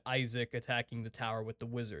 You've got Isaac attacking the tower with the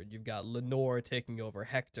wizard. You've got Lenore taking over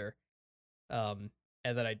Hector. And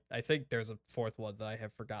then I think there's a 4th one that I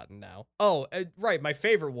have forgotten now. Oh, right, my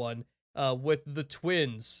favorite one, with the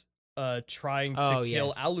twins trying to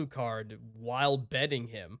kill Alucard while bedding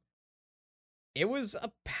him. It was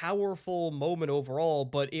a powerful moment overall,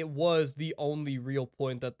 but it was the only real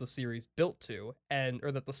point that the series built to,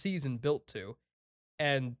 or that the season built to.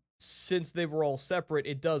 And since they were all separate,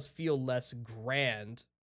 it does feel less grand.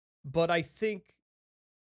 But I think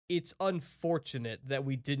it's unfortunate that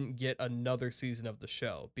we didn't get another season of the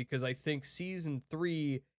show, because I think season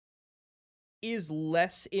 3 is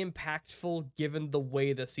less impactful given the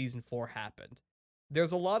way that season 4 happened.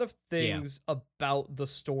 There's a lot of things about the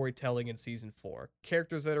storytelling in season 4,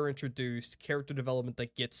 characters that are introduced, character development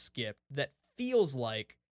that gets skipped, that feels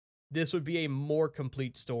like this would be a more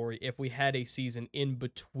complete story if we had a season in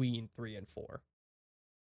between 3 and 4.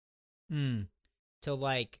 To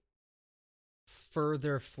like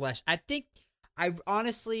further flesh. I think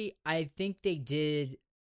they did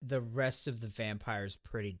the rest of the vampires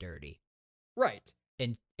pretty dirty. Right.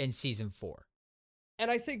 In season 4. And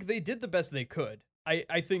I think they did the best they could.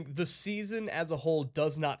 I think the season as a whole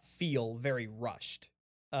does not feel very rushed.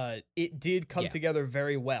 It did come together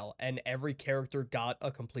very well, and every character got a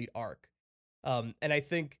complete arc. And I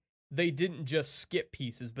think they didn't just skip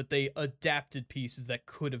pieces, but they adapted pieces that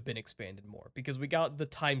could have been expanded more, because we got the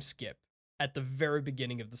time skip at the very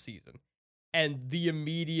beginning of the season. And the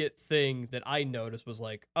immediate thing that I noticed was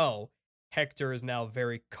like, oh, Hector is now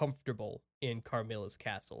very comfortable in Carmilla's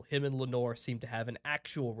castle. Him and Lenore seem to have an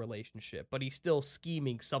actual relationship, but he's still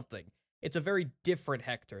scheming something. It's a very different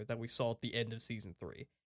Hector that we saw at the end of season 3.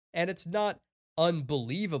 And it's not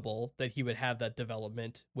unbelievable that he would have that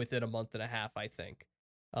development within a month and a half, I think,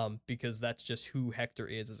 because that's just who Hector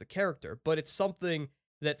is as a character. But it's something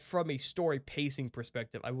that from a story pacing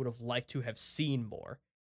perspective, I would have liked to have seen more.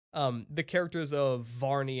 The characters of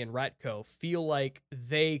Varney and Ratko feel like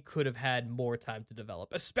they could have had more time to develop,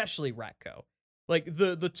 especially Ratko. Like,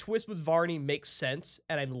 the twist with Varney makes sense,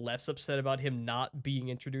 and I'm less upset about him not being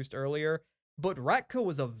introduced earlier, but Ratko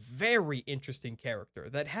was a very interesting character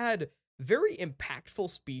that had very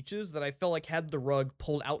impactful speeches that I felt like had the rug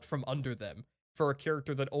pulled out from under them for a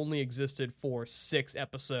character that only existed for 6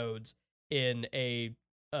 episodes in a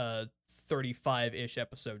 35-ish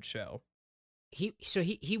episode show.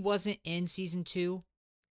 He wasn't in season 2?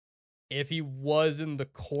 If he was in the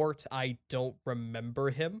court, I don't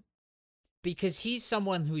remember him. Because he's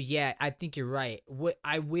someone who, I think you're right.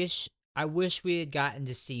 I wish we had gotten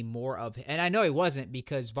to see more of him. And I know he wasn't,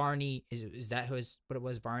 because Varney, is that what it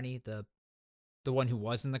was, Varney? The one who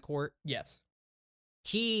was in the court? Yes.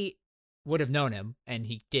 He would have known him, and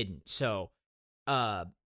he didn't. So, both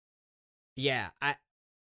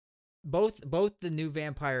the new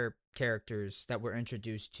vampire characters that we're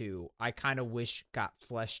introduced to, I kind of wish got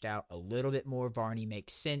fleshed out a little bit more. Varney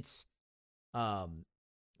makes sense.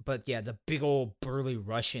 But yeah, the big old burly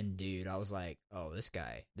Russian dude, I was like, oh, this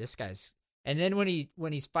guy's. And then when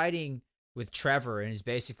he's fighting with Trevor and he's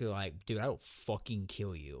basically like, dude, I will fucking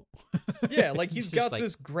kill you. Yeah, like he's got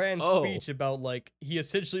this grand speech about, like, he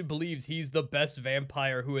essentially believes he's the best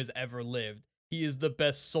vampire who has ever lived. He is the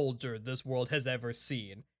best soldier this world has ever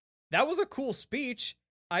seen. That was a cool speech.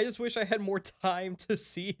 I just wish I had more time to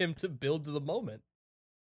see him to build to the moment.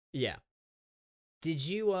 Yeah. Did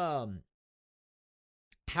you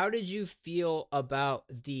how did you feel about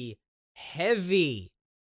the heavy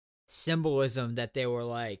symbolism that they were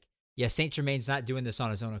like, yeah, Saint Germain's not doing this on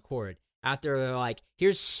his own accord? After they're like,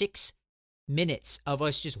 here's 6 minutes of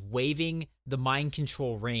us just waving the mind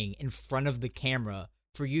control ring in front of the camera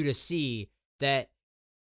for you to see that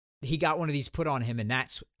he got one of these put on him, and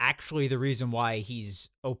that's actually the reason why he's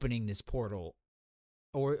opening this portal.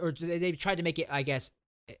 Or they tried to make it, I guess,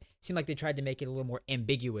 it seemed like they tried to make it a little more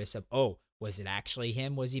ambiguous of, oh, was it actually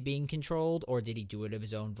him? Was he being controlled? Or did he do it of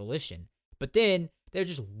his own volition? But then they're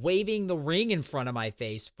just waving the ring in front of my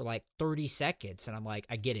face for like 30 seconds. And I'm like,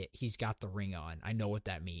 I get it. He's got the ring on. I know what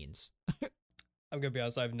that means. I'm going to be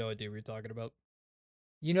honest, I have no idea what you're talking about.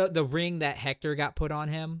 You know, the ring that Hector got put on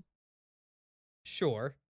him?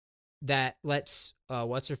 Sure. That lets,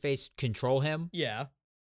 what's-her-face control him? Yeah.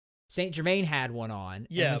 Saint Germain had one on.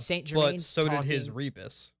 Yeah, and Saint Germain but so did his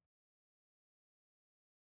Rebus.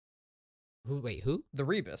 Who? The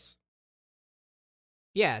Rebus.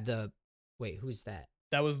 Yeah, who's that?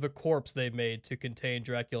 That was the corpse they made to contain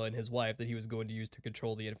Dracula and his wife that he was going to use to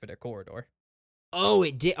control the Infinite Corridor. Oh,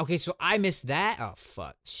 it did. Okay, so I missed that. Oh,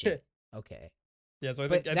 fuck. Shit. Okay. Yeah, so I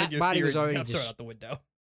think your body was already thrown out the window.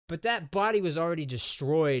 But that body was already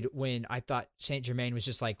destroyed when I thought Saint Germain was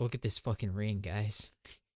just like, look at this fucking ring, guys.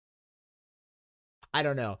 I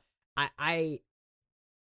don't know. I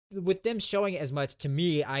with them showing it as much, to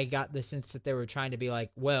me, I got the sense that they were trying to be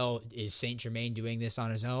like, well, is Saint Germain doing this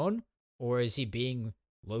on his own? Or is he being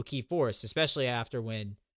low-key forced? Especially after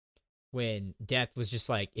when Death was just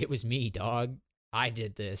like, it was me, dog. I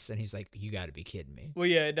did this. And he's like, you gotta be kidding me. Well,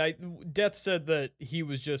 yeah, Death said that he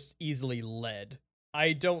was just easily led.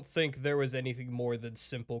 I don't think there was anything more than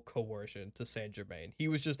simple coercion to Saint Germain. He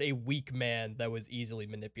was just a weak man that was easily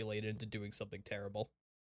manipulated into doing something terrible.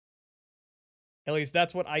 At least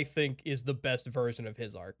that's what I think is the best version of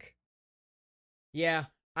his arc. Yeah,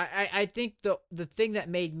 I think the thing that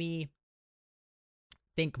made me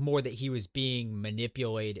think more that he was being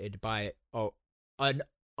manipulated by an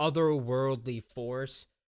otherworldly force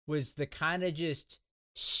was the kind of just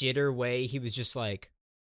shitter way he was just like,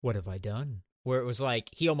 what have I done? Where it was like,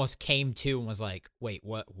 he almost came to and was like, wait,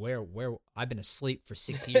 what, where, I've been asleep for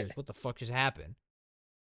 6 years. What the fuck just happened?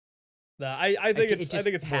 Nah, I think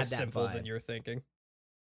it's more simple than you're thinking.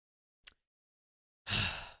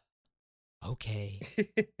 Okay.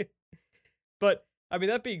 But, I mean,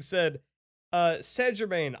 that being said, Saint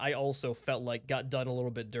Germain, I also felt like got done a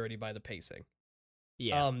little bit dirty by the pacing.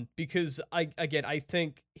 Yeah. Because I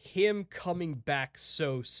think him coming back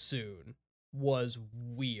so soon was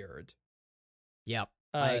weird. Yep,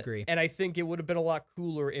 I agree. And I think it would have been a lot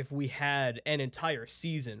cooler if we had an entire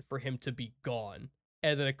season for him to be gone,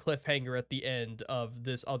 and then a cliffhanger at the end of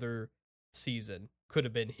this other season could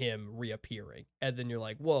have been him reappearing. And then you're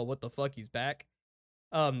like, whoa, what the fuck, he's back?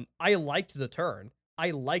 I liked the turn. I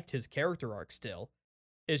liked his character arc still.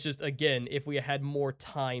 It's just, again, if we had more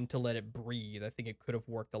time to let it breathe, I think it could have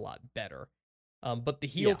worked a lot better. But the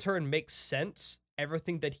heel turn makes sense.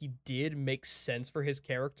 Everything that he did makes sense for his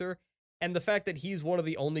character. And the fact that he's one of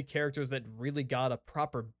the only characters that really got a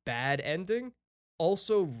proper bad ending,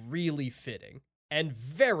 also really fitting. And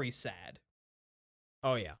very sad.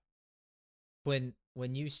 Oh, yeah. When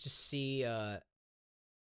you used to see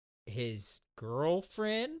his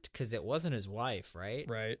girlfriend, because it wasn't his wife, right?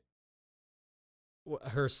 Right.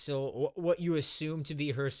 What you assume to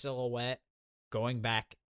be her silhouette going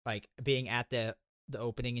back, like being at the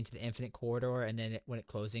opening into the Infinite Corridor, and then when it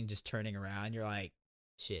closing, just turning around, you're like,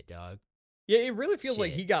 shit, dog. Yeah, it really feels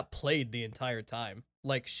like he got played the entire time.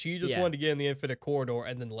 Like, she just wanted to get in the Infinite Corridor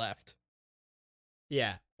and then left.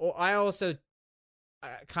 Yeah. Well, I also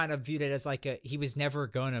kind of viewed it as like he was never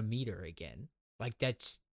gonna meet her again. Like,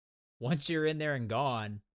 that's, once you're in there and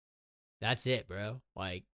gone, that's it, bro.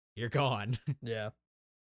 Like, you're gone. Yeah.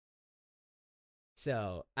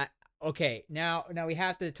 So, okay, now we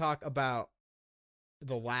have to talk about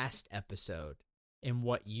the last episode and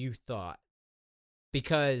what you thought.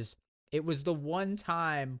 Because it was the one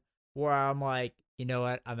time where I'm like, you know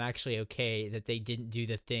what? I'm actually okay that they didn't do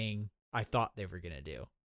the thing I thought they were going to do.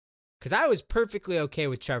 Because I was perfectly okay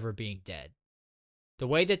with Trevor being dead. The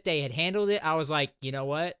way that they had handled it, I was like, you know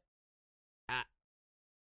what?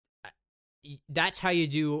 That's how you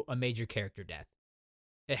do a major character death.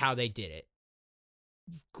 How they did it.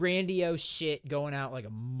 Grandiose shit, going out like a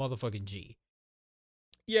motherfucking G.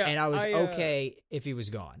 Yeah. And I was okay if he was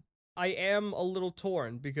gone. I am a little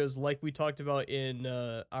torn because, like we talked about in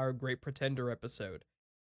our Great Pretender episode,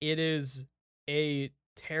 it is a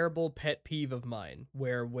terrible pet peeve of mine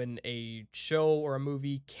where when a show or a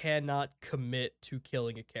movie cannot commit to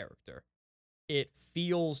killing a character, it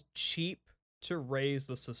feels cheap to raise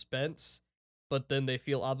the suspense, but then they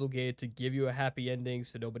feel obligated to give you a happy ending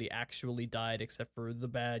so nobody actually died except for the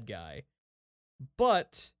bad guy.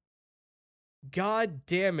 But god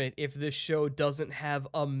damn it if this show doesn't have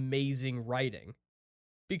amazing writing.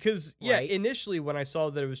 Because, yeah, Right. initially when I saw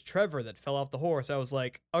that it was Trevor that fell off the horse, I was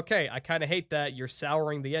like, okay, I kind of hate that. You're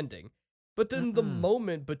souring the ending. But then the Mm-mm.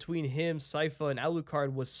 moment between him, Sypha, and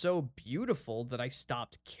Alucard was so beautiful that I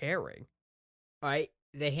stopped caring. Right?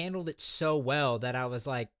 They handled it so well that I was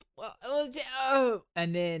like, well,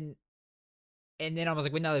 and then I was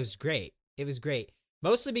like, well, no, it was great. It was great.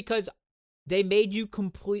 Mostly because they made you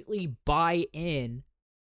completely buy in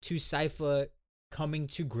to Sypha coming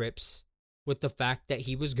to grips with the fact that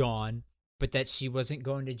he was gone, but that she wasn't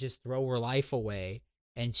going to just throw her life away,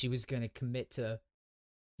 and she was going to commit to,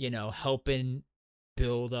 helping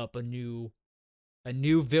build up a new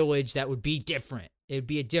village that would be different. It would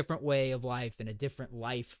be a different way of life and a different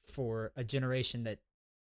life for a generation that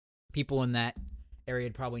people in that area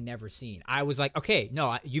had probably never seen. I was like, okay,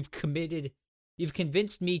 no, you've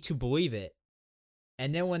convinced me to believe it.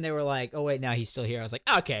 And then when they were like, oh, wait, now he's still here, I was like,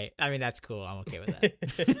 okay, I mean, that's cool. I'm okay with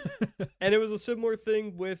that. And it was a similar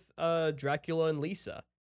thing with Dracula and Lisa.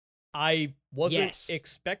 I wasn't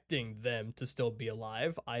expecting them to still be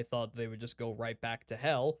alive. I thought they would just go right back to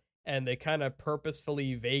hell, and they kind of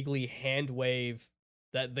purposefully, vaguely hand wave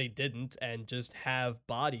that they didn't and just have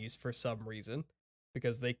bodies for some reason,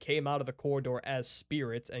 because they came out of the corridor as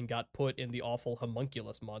spirits and got put in the awful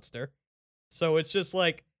homunculus monster. So it's just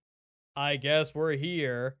like, I guess we're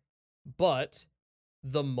here, but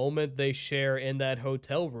the moment they share in that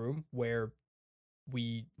hotel room where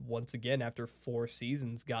we once again after 4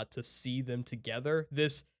 seasons got to see them together,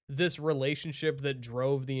 this relationship that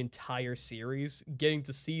drove the entire series, getting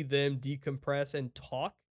to see them decompress and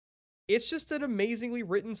talk, it's just an amazingly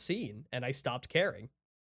written scene, and I stopped caring.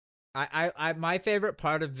 I my favorite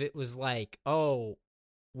part of it was like, oh,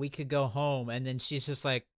 we could go home, and then she's just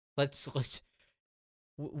like, let's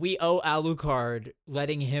we owe Alucard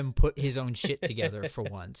letting him put his own shit together for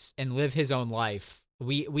once and live his own life.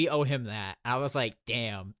 We owe him that. I was like,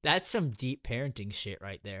 damn, that's some deep parenting shit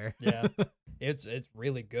right there. Yeah, it's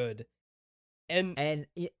really good, and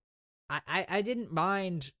I didn't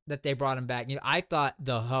mind that they brought him back. I thought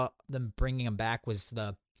them bringing him back was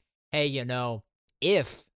the, hey,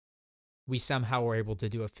 if we somehow were able to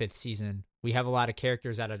do a 5th season, we have a lot of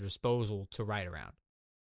characters at our disposal to write around.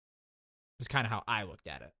 Is kind of how I looked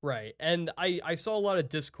at it. Right. And I saw a lot of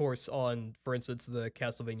discourse on, for instance, the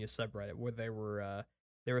Castlevania subreddit where they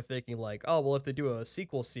were thinking like, oh, well, if they do a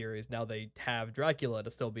sequel series, now they have Dracula to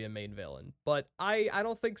still be a main villain. But I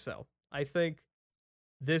don't think so. I think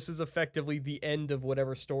this is effectively the end of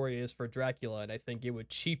whatever story is for Dracula, and I think it would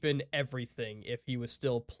cheapen everything if he was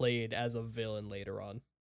still played as a villain later on.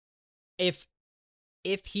 If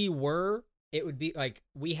he were, it would be like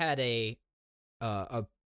we had a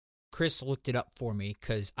Chris looked it up for me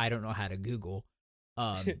because I don't know how to Google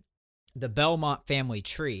the Belmont family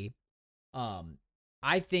tree.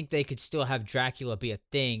 I think they could still have Dracula be a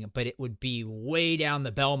thing, but it would be way down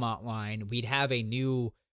the Belmont line. We'd have a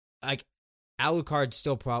new, like, Alucard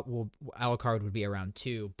Alucard would be around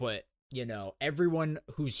too, but everyone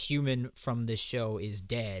who's human from this show is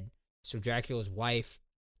dead. So Dracula's wife,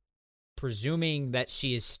 presuming that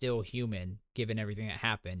she is still human, given everything that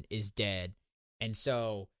happened, is dead, and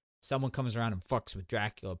so someone comes around and fucks with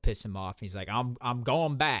Dracula, piss him off. He's like, I'm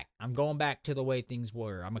going back. I'm going back to the way things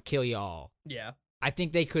were. I'm gonna kill y'all. Yeah. I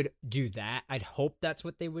think they could do that. I'd hope that's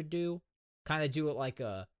what they would do. Kind of do it like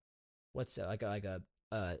a, like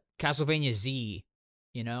a Castlevania Z,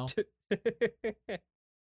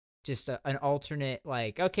 just an alternate,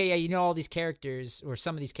 like, okay, yeah, all these characters or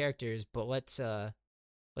some of these characters, but let's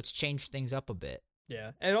change things up a bit.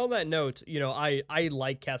 Yeah, and on that note, I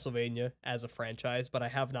like Castlevania as a franchise, but I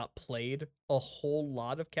have not played a whole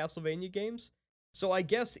lot of Castlevania games. So I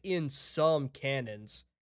guess in some canons,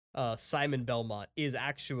 Simon Belmont is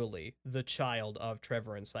actually the child of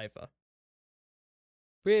Trevor and Sypha.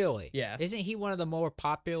 Really? Yeah. Isn't he one of the more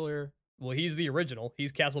popular? Well, he's the original.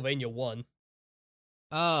 He's Castlevania 1.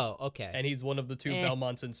 Oh, okay. And he's one of the 2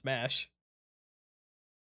 Belmonts in Smash.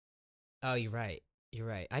 Oh, you're right. You're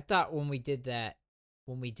right. I thought when we did that,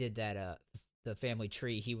 the family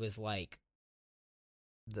tree, he was like,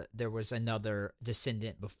 there was another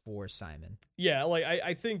descendant before Simon. Yeah, like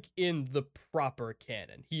I think in the proper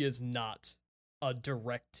canon, he is not a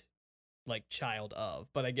direct like child of,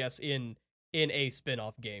 but I guess in a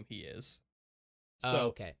spin-off game he is. So,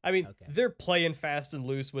 okay. I mean, they're playing fast and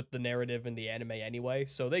loose with the narrative in the anime anyway,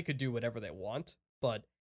 so they could do whatever they want, but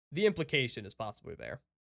the implication is possibly there.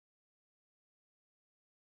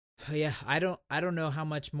 Yeah, I don't know how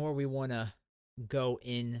much more we want to go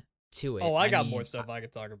into it. Oh, I got mean, more stuff I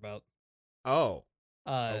could talk about. Oh,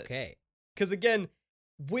 Uh, okay. because again,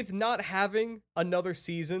 with not having another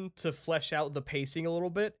season to flesh out the pacing a little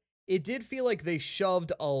bit, it did feel like they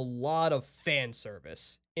shoved a lot of fan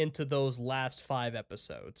service into those last 5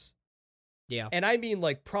 episodes. Yeah. And I mean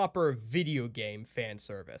like proper video game fan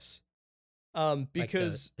service.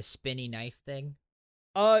 Because like the spinny knife thing.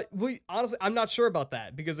 honestly, I'm not sure about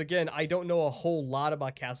that because again, I don't know a whole lot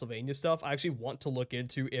about Castlevania stuff. I actually want to look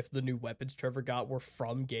into if the new weapons Trevor got were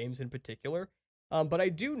from games in particular. But I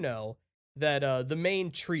do know that the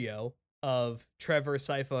main trio of Trevor,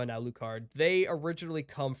 Sypha, and Alucard, they originally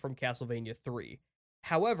come from Castlevania 3.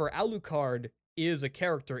 However, Alucard is a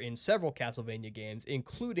character in several Castlevania games,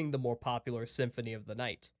 including the more popular Symphony of the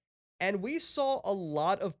Night. And we saw a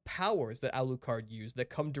lot of powers that Alucard used that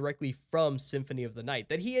come directly from Symphony of the Night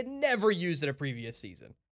that he had never used in a previous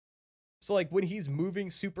season. So, like, when he's moving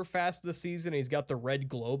super fast this season and he's got the red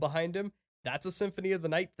glow behind him, that's a Symphony of the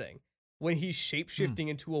Night thing. When he's shapeshifting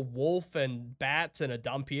into a wolf and bats and a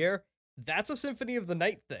Dampierre, that's a Symphony of the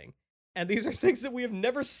Night thing. And these are things that we have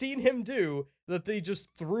never seen him do that they just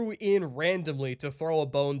threw in randomly to throw a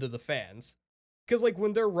bone to the fans. Because, like,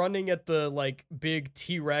 when they're running at the, like, big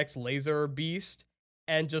T-Rex laser beast,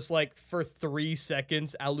 and just, like, for 3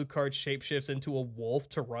 seconds, Alucard shapeshifts into a wolf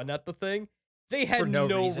to run at the thing, they had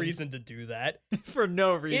no reason to do that. For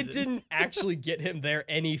no reason. It didn't actually get him there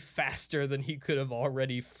any faster than he could have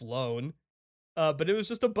already flown. But it was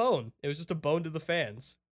just a bone. It was just a bone to the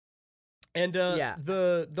fans. And Yeah.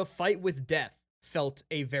 the fight with Death felt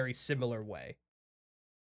a very similar way.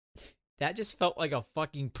 That just felt like a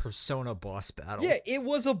fucking Persona boss battle. Yeah, it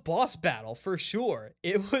was a boss battle for sure.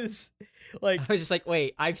 It was like I was just like,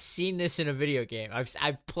 wait, I've seen this in a video game.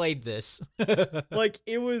 I've played this. like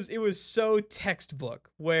it was so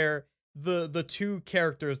textbook where the two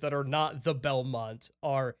characters that are not the Belmont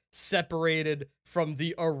are separated from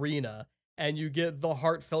the arena and you get the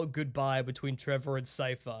heartfelt goodbye between Trevor and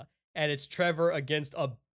Sypha, and it's Trevor against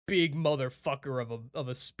a big motherfucker of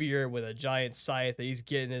a spear with a giant scythe that he's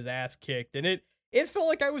getting his ass kicked, and it felt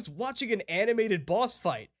like I was watching an animated boss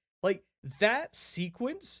fight. Like that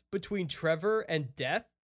sequence between Trevor and Death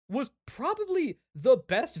was probably the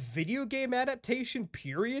best video game adaptation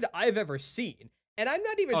period I've ever seen. And I'm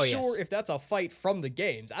not even sure if that's a fight from the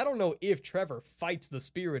games. I don't know if Trevor fights the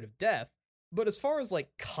spirit of Death, but as far as like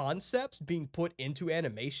concepts being put into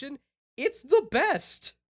animation, it's the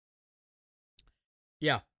best.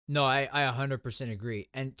 Yeah. No, I 100% agree.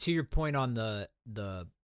 And to your point on the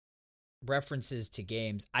references to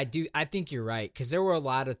games, I think you're right, because there were a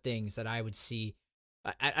lot of things that I would see.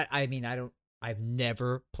 I mean, I've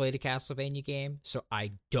never played a Castlevania game, so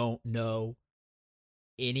I don't know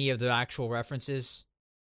any of the actual references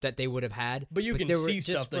that they would have had. But you can see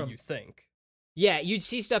stuff that you think. Yeah, you'd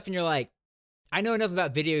see stuff and you're like, I know enough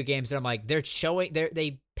about video games that I'm like,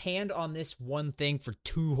 they panned on this one thing for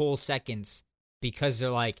 2 whole seconds. Because they're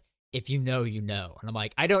like, if you know, you know. And I'm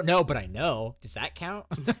like, I don't know, but I know. Does that count?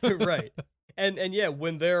 Right. And yeah,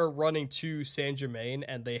 when they're running to Saint Germain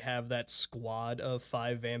and they have that squad of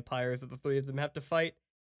 5 vampires that the 3 of them have to fight,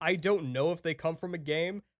 I don't know if they come from a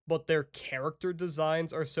game, but their character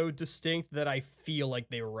designs are so distinct that I feel like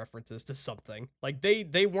they were references to something. Like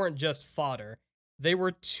they weren't just fodder. They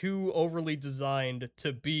were too overly designed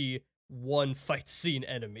to be one fight scene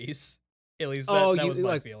enemies. At least that was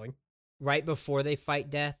my feeling. Right before they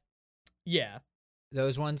fight Death? Yeah.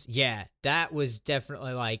 Those ones? Yeah, that was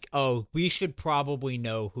definitely like, oh, we should probably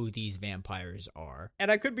know who these vampires are.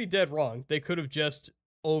 And I could be dead wrong. They could have just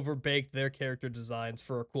overbaked their character designs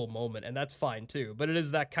for a cool moment, and that's fine too. But it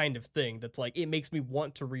is that kind of thing that's like, it makes me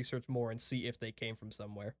want to research more and see if they came from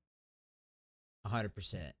somewhere.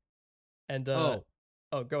 100%. And, go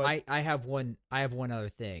ahead. I have one other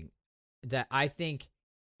thing that I think,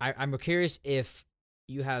 I'm curious if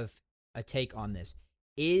you have a take on this.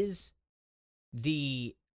 Is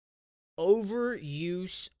the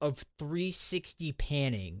overuse of 360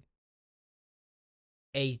 panning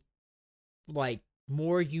a like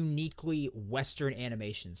more uniquely Western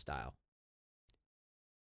animation style?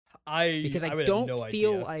 Because I don't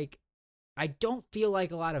feel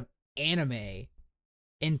like a lot of anime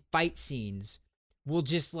in fight scenes will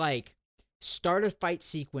just like start a fight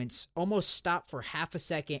sequence, almost stop for half a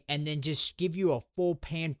second, and then just give you a full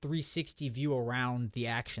pan 360 view around the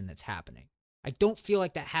action that's happening. I don't feel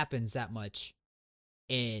like that happens that much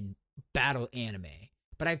in battle anime,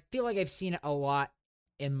 but I feel like I've seen it a lot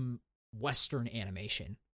in Western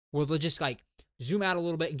animation, where they'll just like zoom out a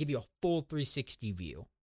little bit and give you a full 360 view.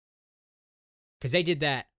 Because they did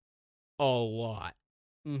that a lot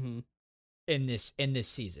Mm-hmm. in this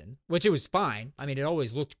season, which it was fine. I mean, it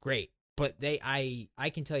always looked great, but I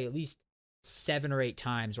can tell you at least 7 or 8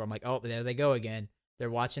 times where I'm like, oh, there they go again. They're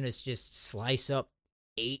watching us just slice up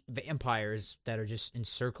 8 vampires that are just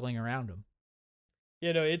encircling around them.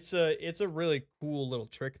 You know, it's a really cool little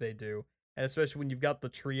trick they do, and especially when you've got the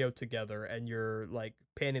trio together and you're like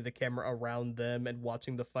panning the camera around them and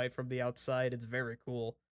watching the fight from the outside. It's very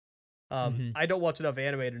cool. Mm-hmm. I don't watch enough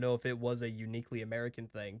anime to know if it was a uniquely American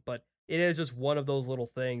thing, but it is just one of those little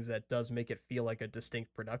things that does make it feel like a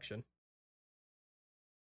distinct production.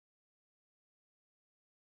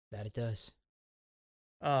 That it does.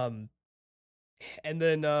 Um, and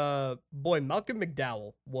then boy, Malcolm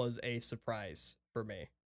McDowell was a surprise for me.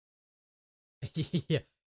 Yeah.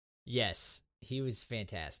 Yes, he was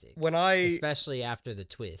fantastic. Especially after the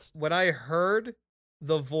twist. When I heard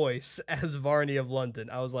the voice as Varney of London,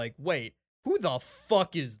 I was like, wait, who the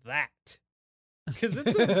fuck is that? Because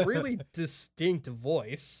it's a really distinct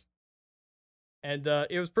voice. And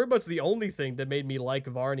it was pretty much the only thing that made me like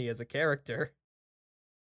Varney as a character.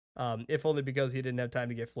 If only because he didn't have time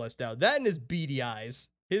to get fleshed out. That and his beady eyes.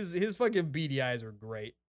 His fucking beady eyes were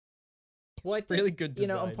great. Well, I think, really good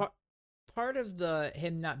design. You know, part of the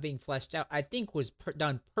him not being fleshed out, I think, was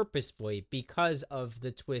done purposefully because of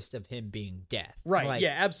the twist of him being death. Right? Like,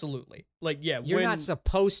 yeah, absolutely. Like, yeah, you're not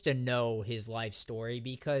supposed to know his life story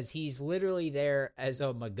because he's literally there as a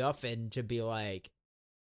MacGuffin to be like,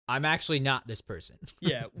 I'm actually not this person.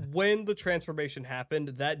 Yeah, when the transformation happened,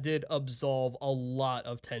 that did absolve a lot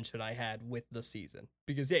of tension I had with the season.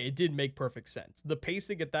 Because, yeah, it did make perfect sense. The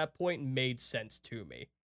pacing at that point made sense to me.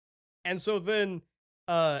 And so then,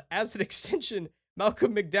 as an extension,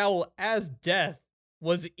 Malcolm McDowell as Death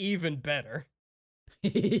was even better.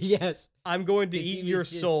 Yes. I'm going to eat your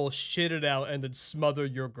soul, shit it out, and then smother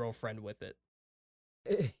your girlfriend with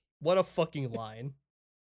it. What a fucking line.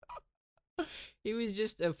 He was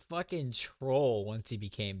just a fucking troll once he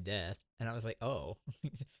became Death. And I was like, oh,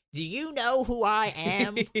 do you know who I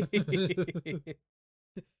am? You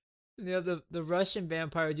know, the Russian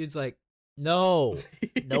vampire dude's like, no,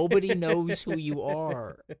 nobody knows who you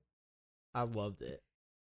are. I loved it.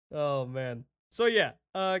 Oh, man. So, yeah,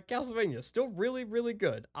 Castlevania, still really, really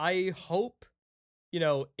good. I hope, you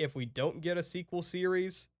know, if we don't get a sequel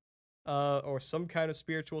series, or some kind of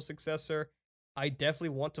spiritual successor, I definitely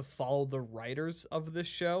want to follow the writers of this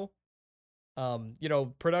show. You know,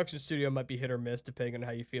 production studio might be hit or miss depending on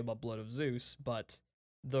how you feel about Blood of Zeus, but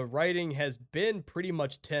the writing has been pretty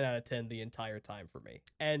much 10 out of 10 the entire time for me.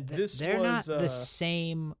 And they're not the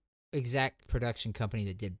same exact production company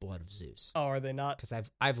that did Blood of Zeus. Oh, are they not? Because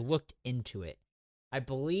I've looked into it. I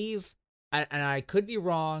believe, and I could be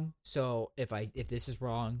wrong. So if this is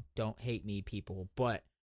wrong, don't hate me, people. But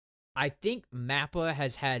I think Mappa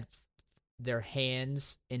has had their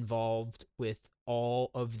hands involved with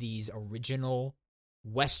all of these original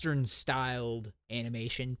Western styled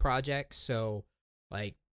animation projects. So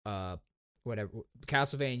like whatever,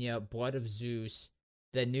 Castlevania, Blood of Zeus,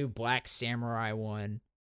 the new Black Samurai one.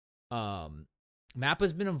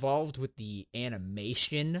 Mappa's been involved with the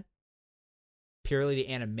animation, purely the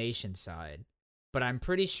animation side, but I'm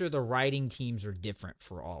pretty sure the writing teams are different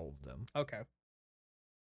for all of them. Okay.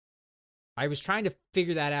 I was trying to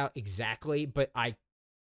figure that out exactly, but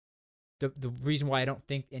the reason why I don't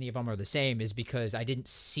think any of them are the same is because I didn't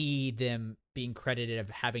see them being credited of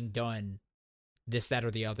having done this, that,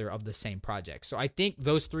 or the other of the same project. So I think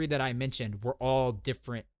those 3 that I mentioned were all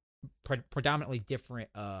different, predominantly different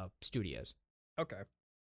studios. Okay.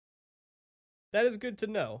 That is good to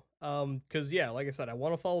know. Because, yeah, like I said, I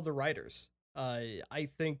want to follow the writers. I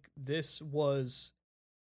think this was,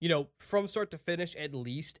 you know, from start to finish, at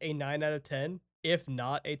least a 9 out of 10, if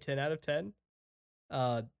not a 10 out of 10.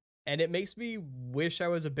 And it makes me wish I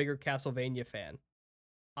was a bigger Castlevania fan.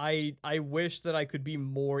 I wish that I could be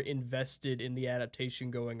more invested in the adaptation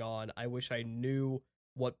going on. I wish I knew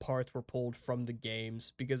what parts were pulled from the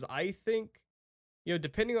games, because I think, you know,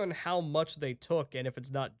 depending on how much they took, and if it's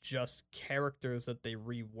not just characters that they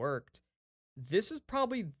reworked, this is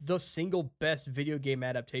probably the single best video game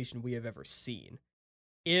adaptation we have ever seen.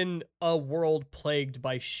 In a world plagued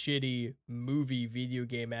by shitty movie video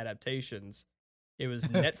game adaptations, it was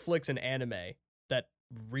Netflix and anime that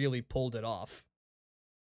really pulled it off.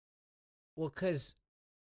 Well, because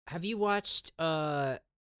have you watched the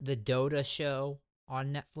Dota show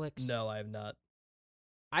on Netflix? No, I have not.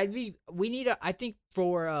 I think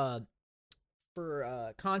for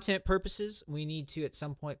content purposes, we need to at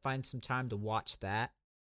some point find some time to watch that,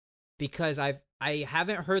 because I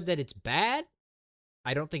haven't heard that it's bad.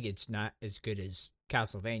 I don't think it's not as good as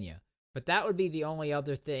Castlevania, But that would be the only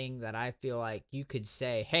other thing that I feel like you could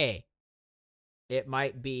say, hey,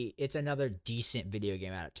 it's another decent video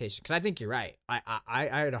game adaptation. Because I think you're right.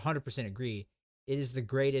 I would 100% agree. It is the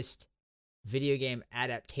greatest video game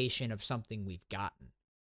adaptation of something we've gotten.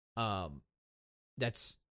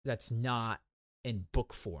 That's not in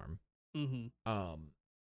book form. Mm-hmm.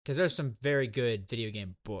 Because there's some very good video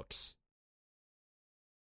game book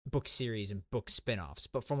series and book spin-offs.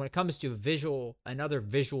 But when it comes to another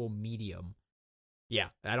visual medium, yeah,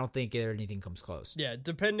 I don't think anything comes close. Yeah,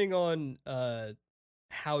 depending on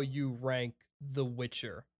how you rank The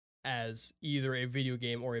Witcher as either a video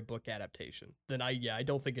game or a book adaptation, then I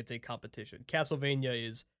don't think it's a competition. Castlevania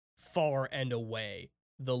is far and away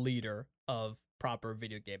the leader of proper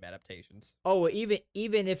video game adaptations. Oh,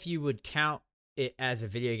 even if you would count it as a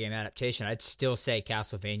video game adaptation, I'd still say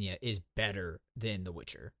Castlevania is better than The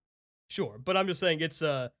Witcher. Sure, but I'm just saying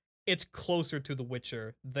it's closer to The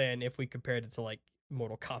Witcher than if we compared it to like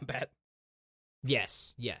Mortal Kombat.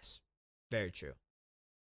 Yes, very true.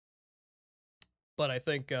 But I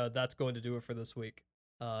think that's going to do it for this week.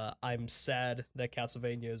 I'm sad that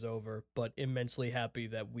Castlevania is over, but immensely happy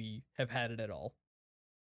that we have had it at all.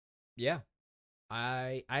 Yeah.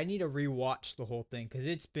 I need to rewatch the whole thing because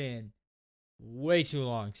it's been way too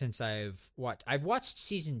long since I've watched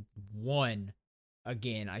season 1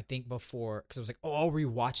 again, I think before, because I was like, oh, I'll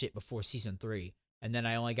rewatch it before season 3. And then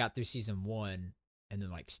I only got through season 1 and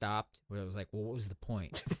then like stopped, where I was like, well, what was the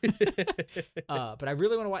point? But I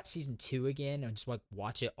really want to watch season 2 again and just like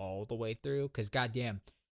watch it all the way through, because goddamn,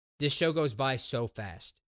 this show goes by so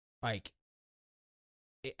fast. Like,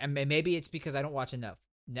 and maybe it's because I don't watch enough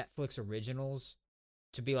Netflix originals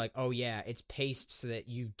to be like, oh yeah, it's paced so that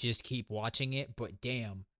you just keep watching it. But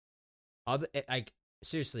damn,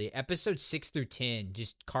 seriously, episodes 6 through 10,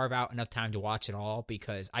 just carve out enough time to watch it all,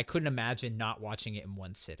 because I couldn't imagine not watching it in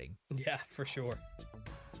one sitting. Yeah, for sure.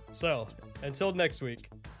 So, until next week,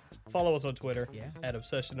 follow us on Twitter at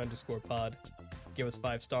obsession_pod. Give us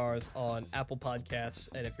 5 stars on Apple Podcasts,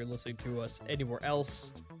 and if you're listening to us anywhere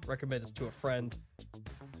else, recommend us to a friend.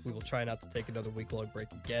 We will try not to take another week-long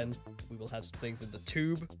break again. We will have some things in the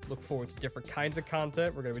tube. Look forward to different kinds of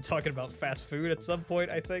content. We're going to be talking about fast food at some point,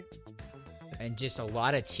 I think. And just a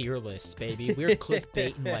lot of tier lists, baby. We're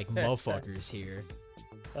clickbaiting like motherfuckers here.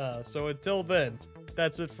 So until then,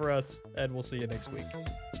 that's it for us, and we'll see you next week.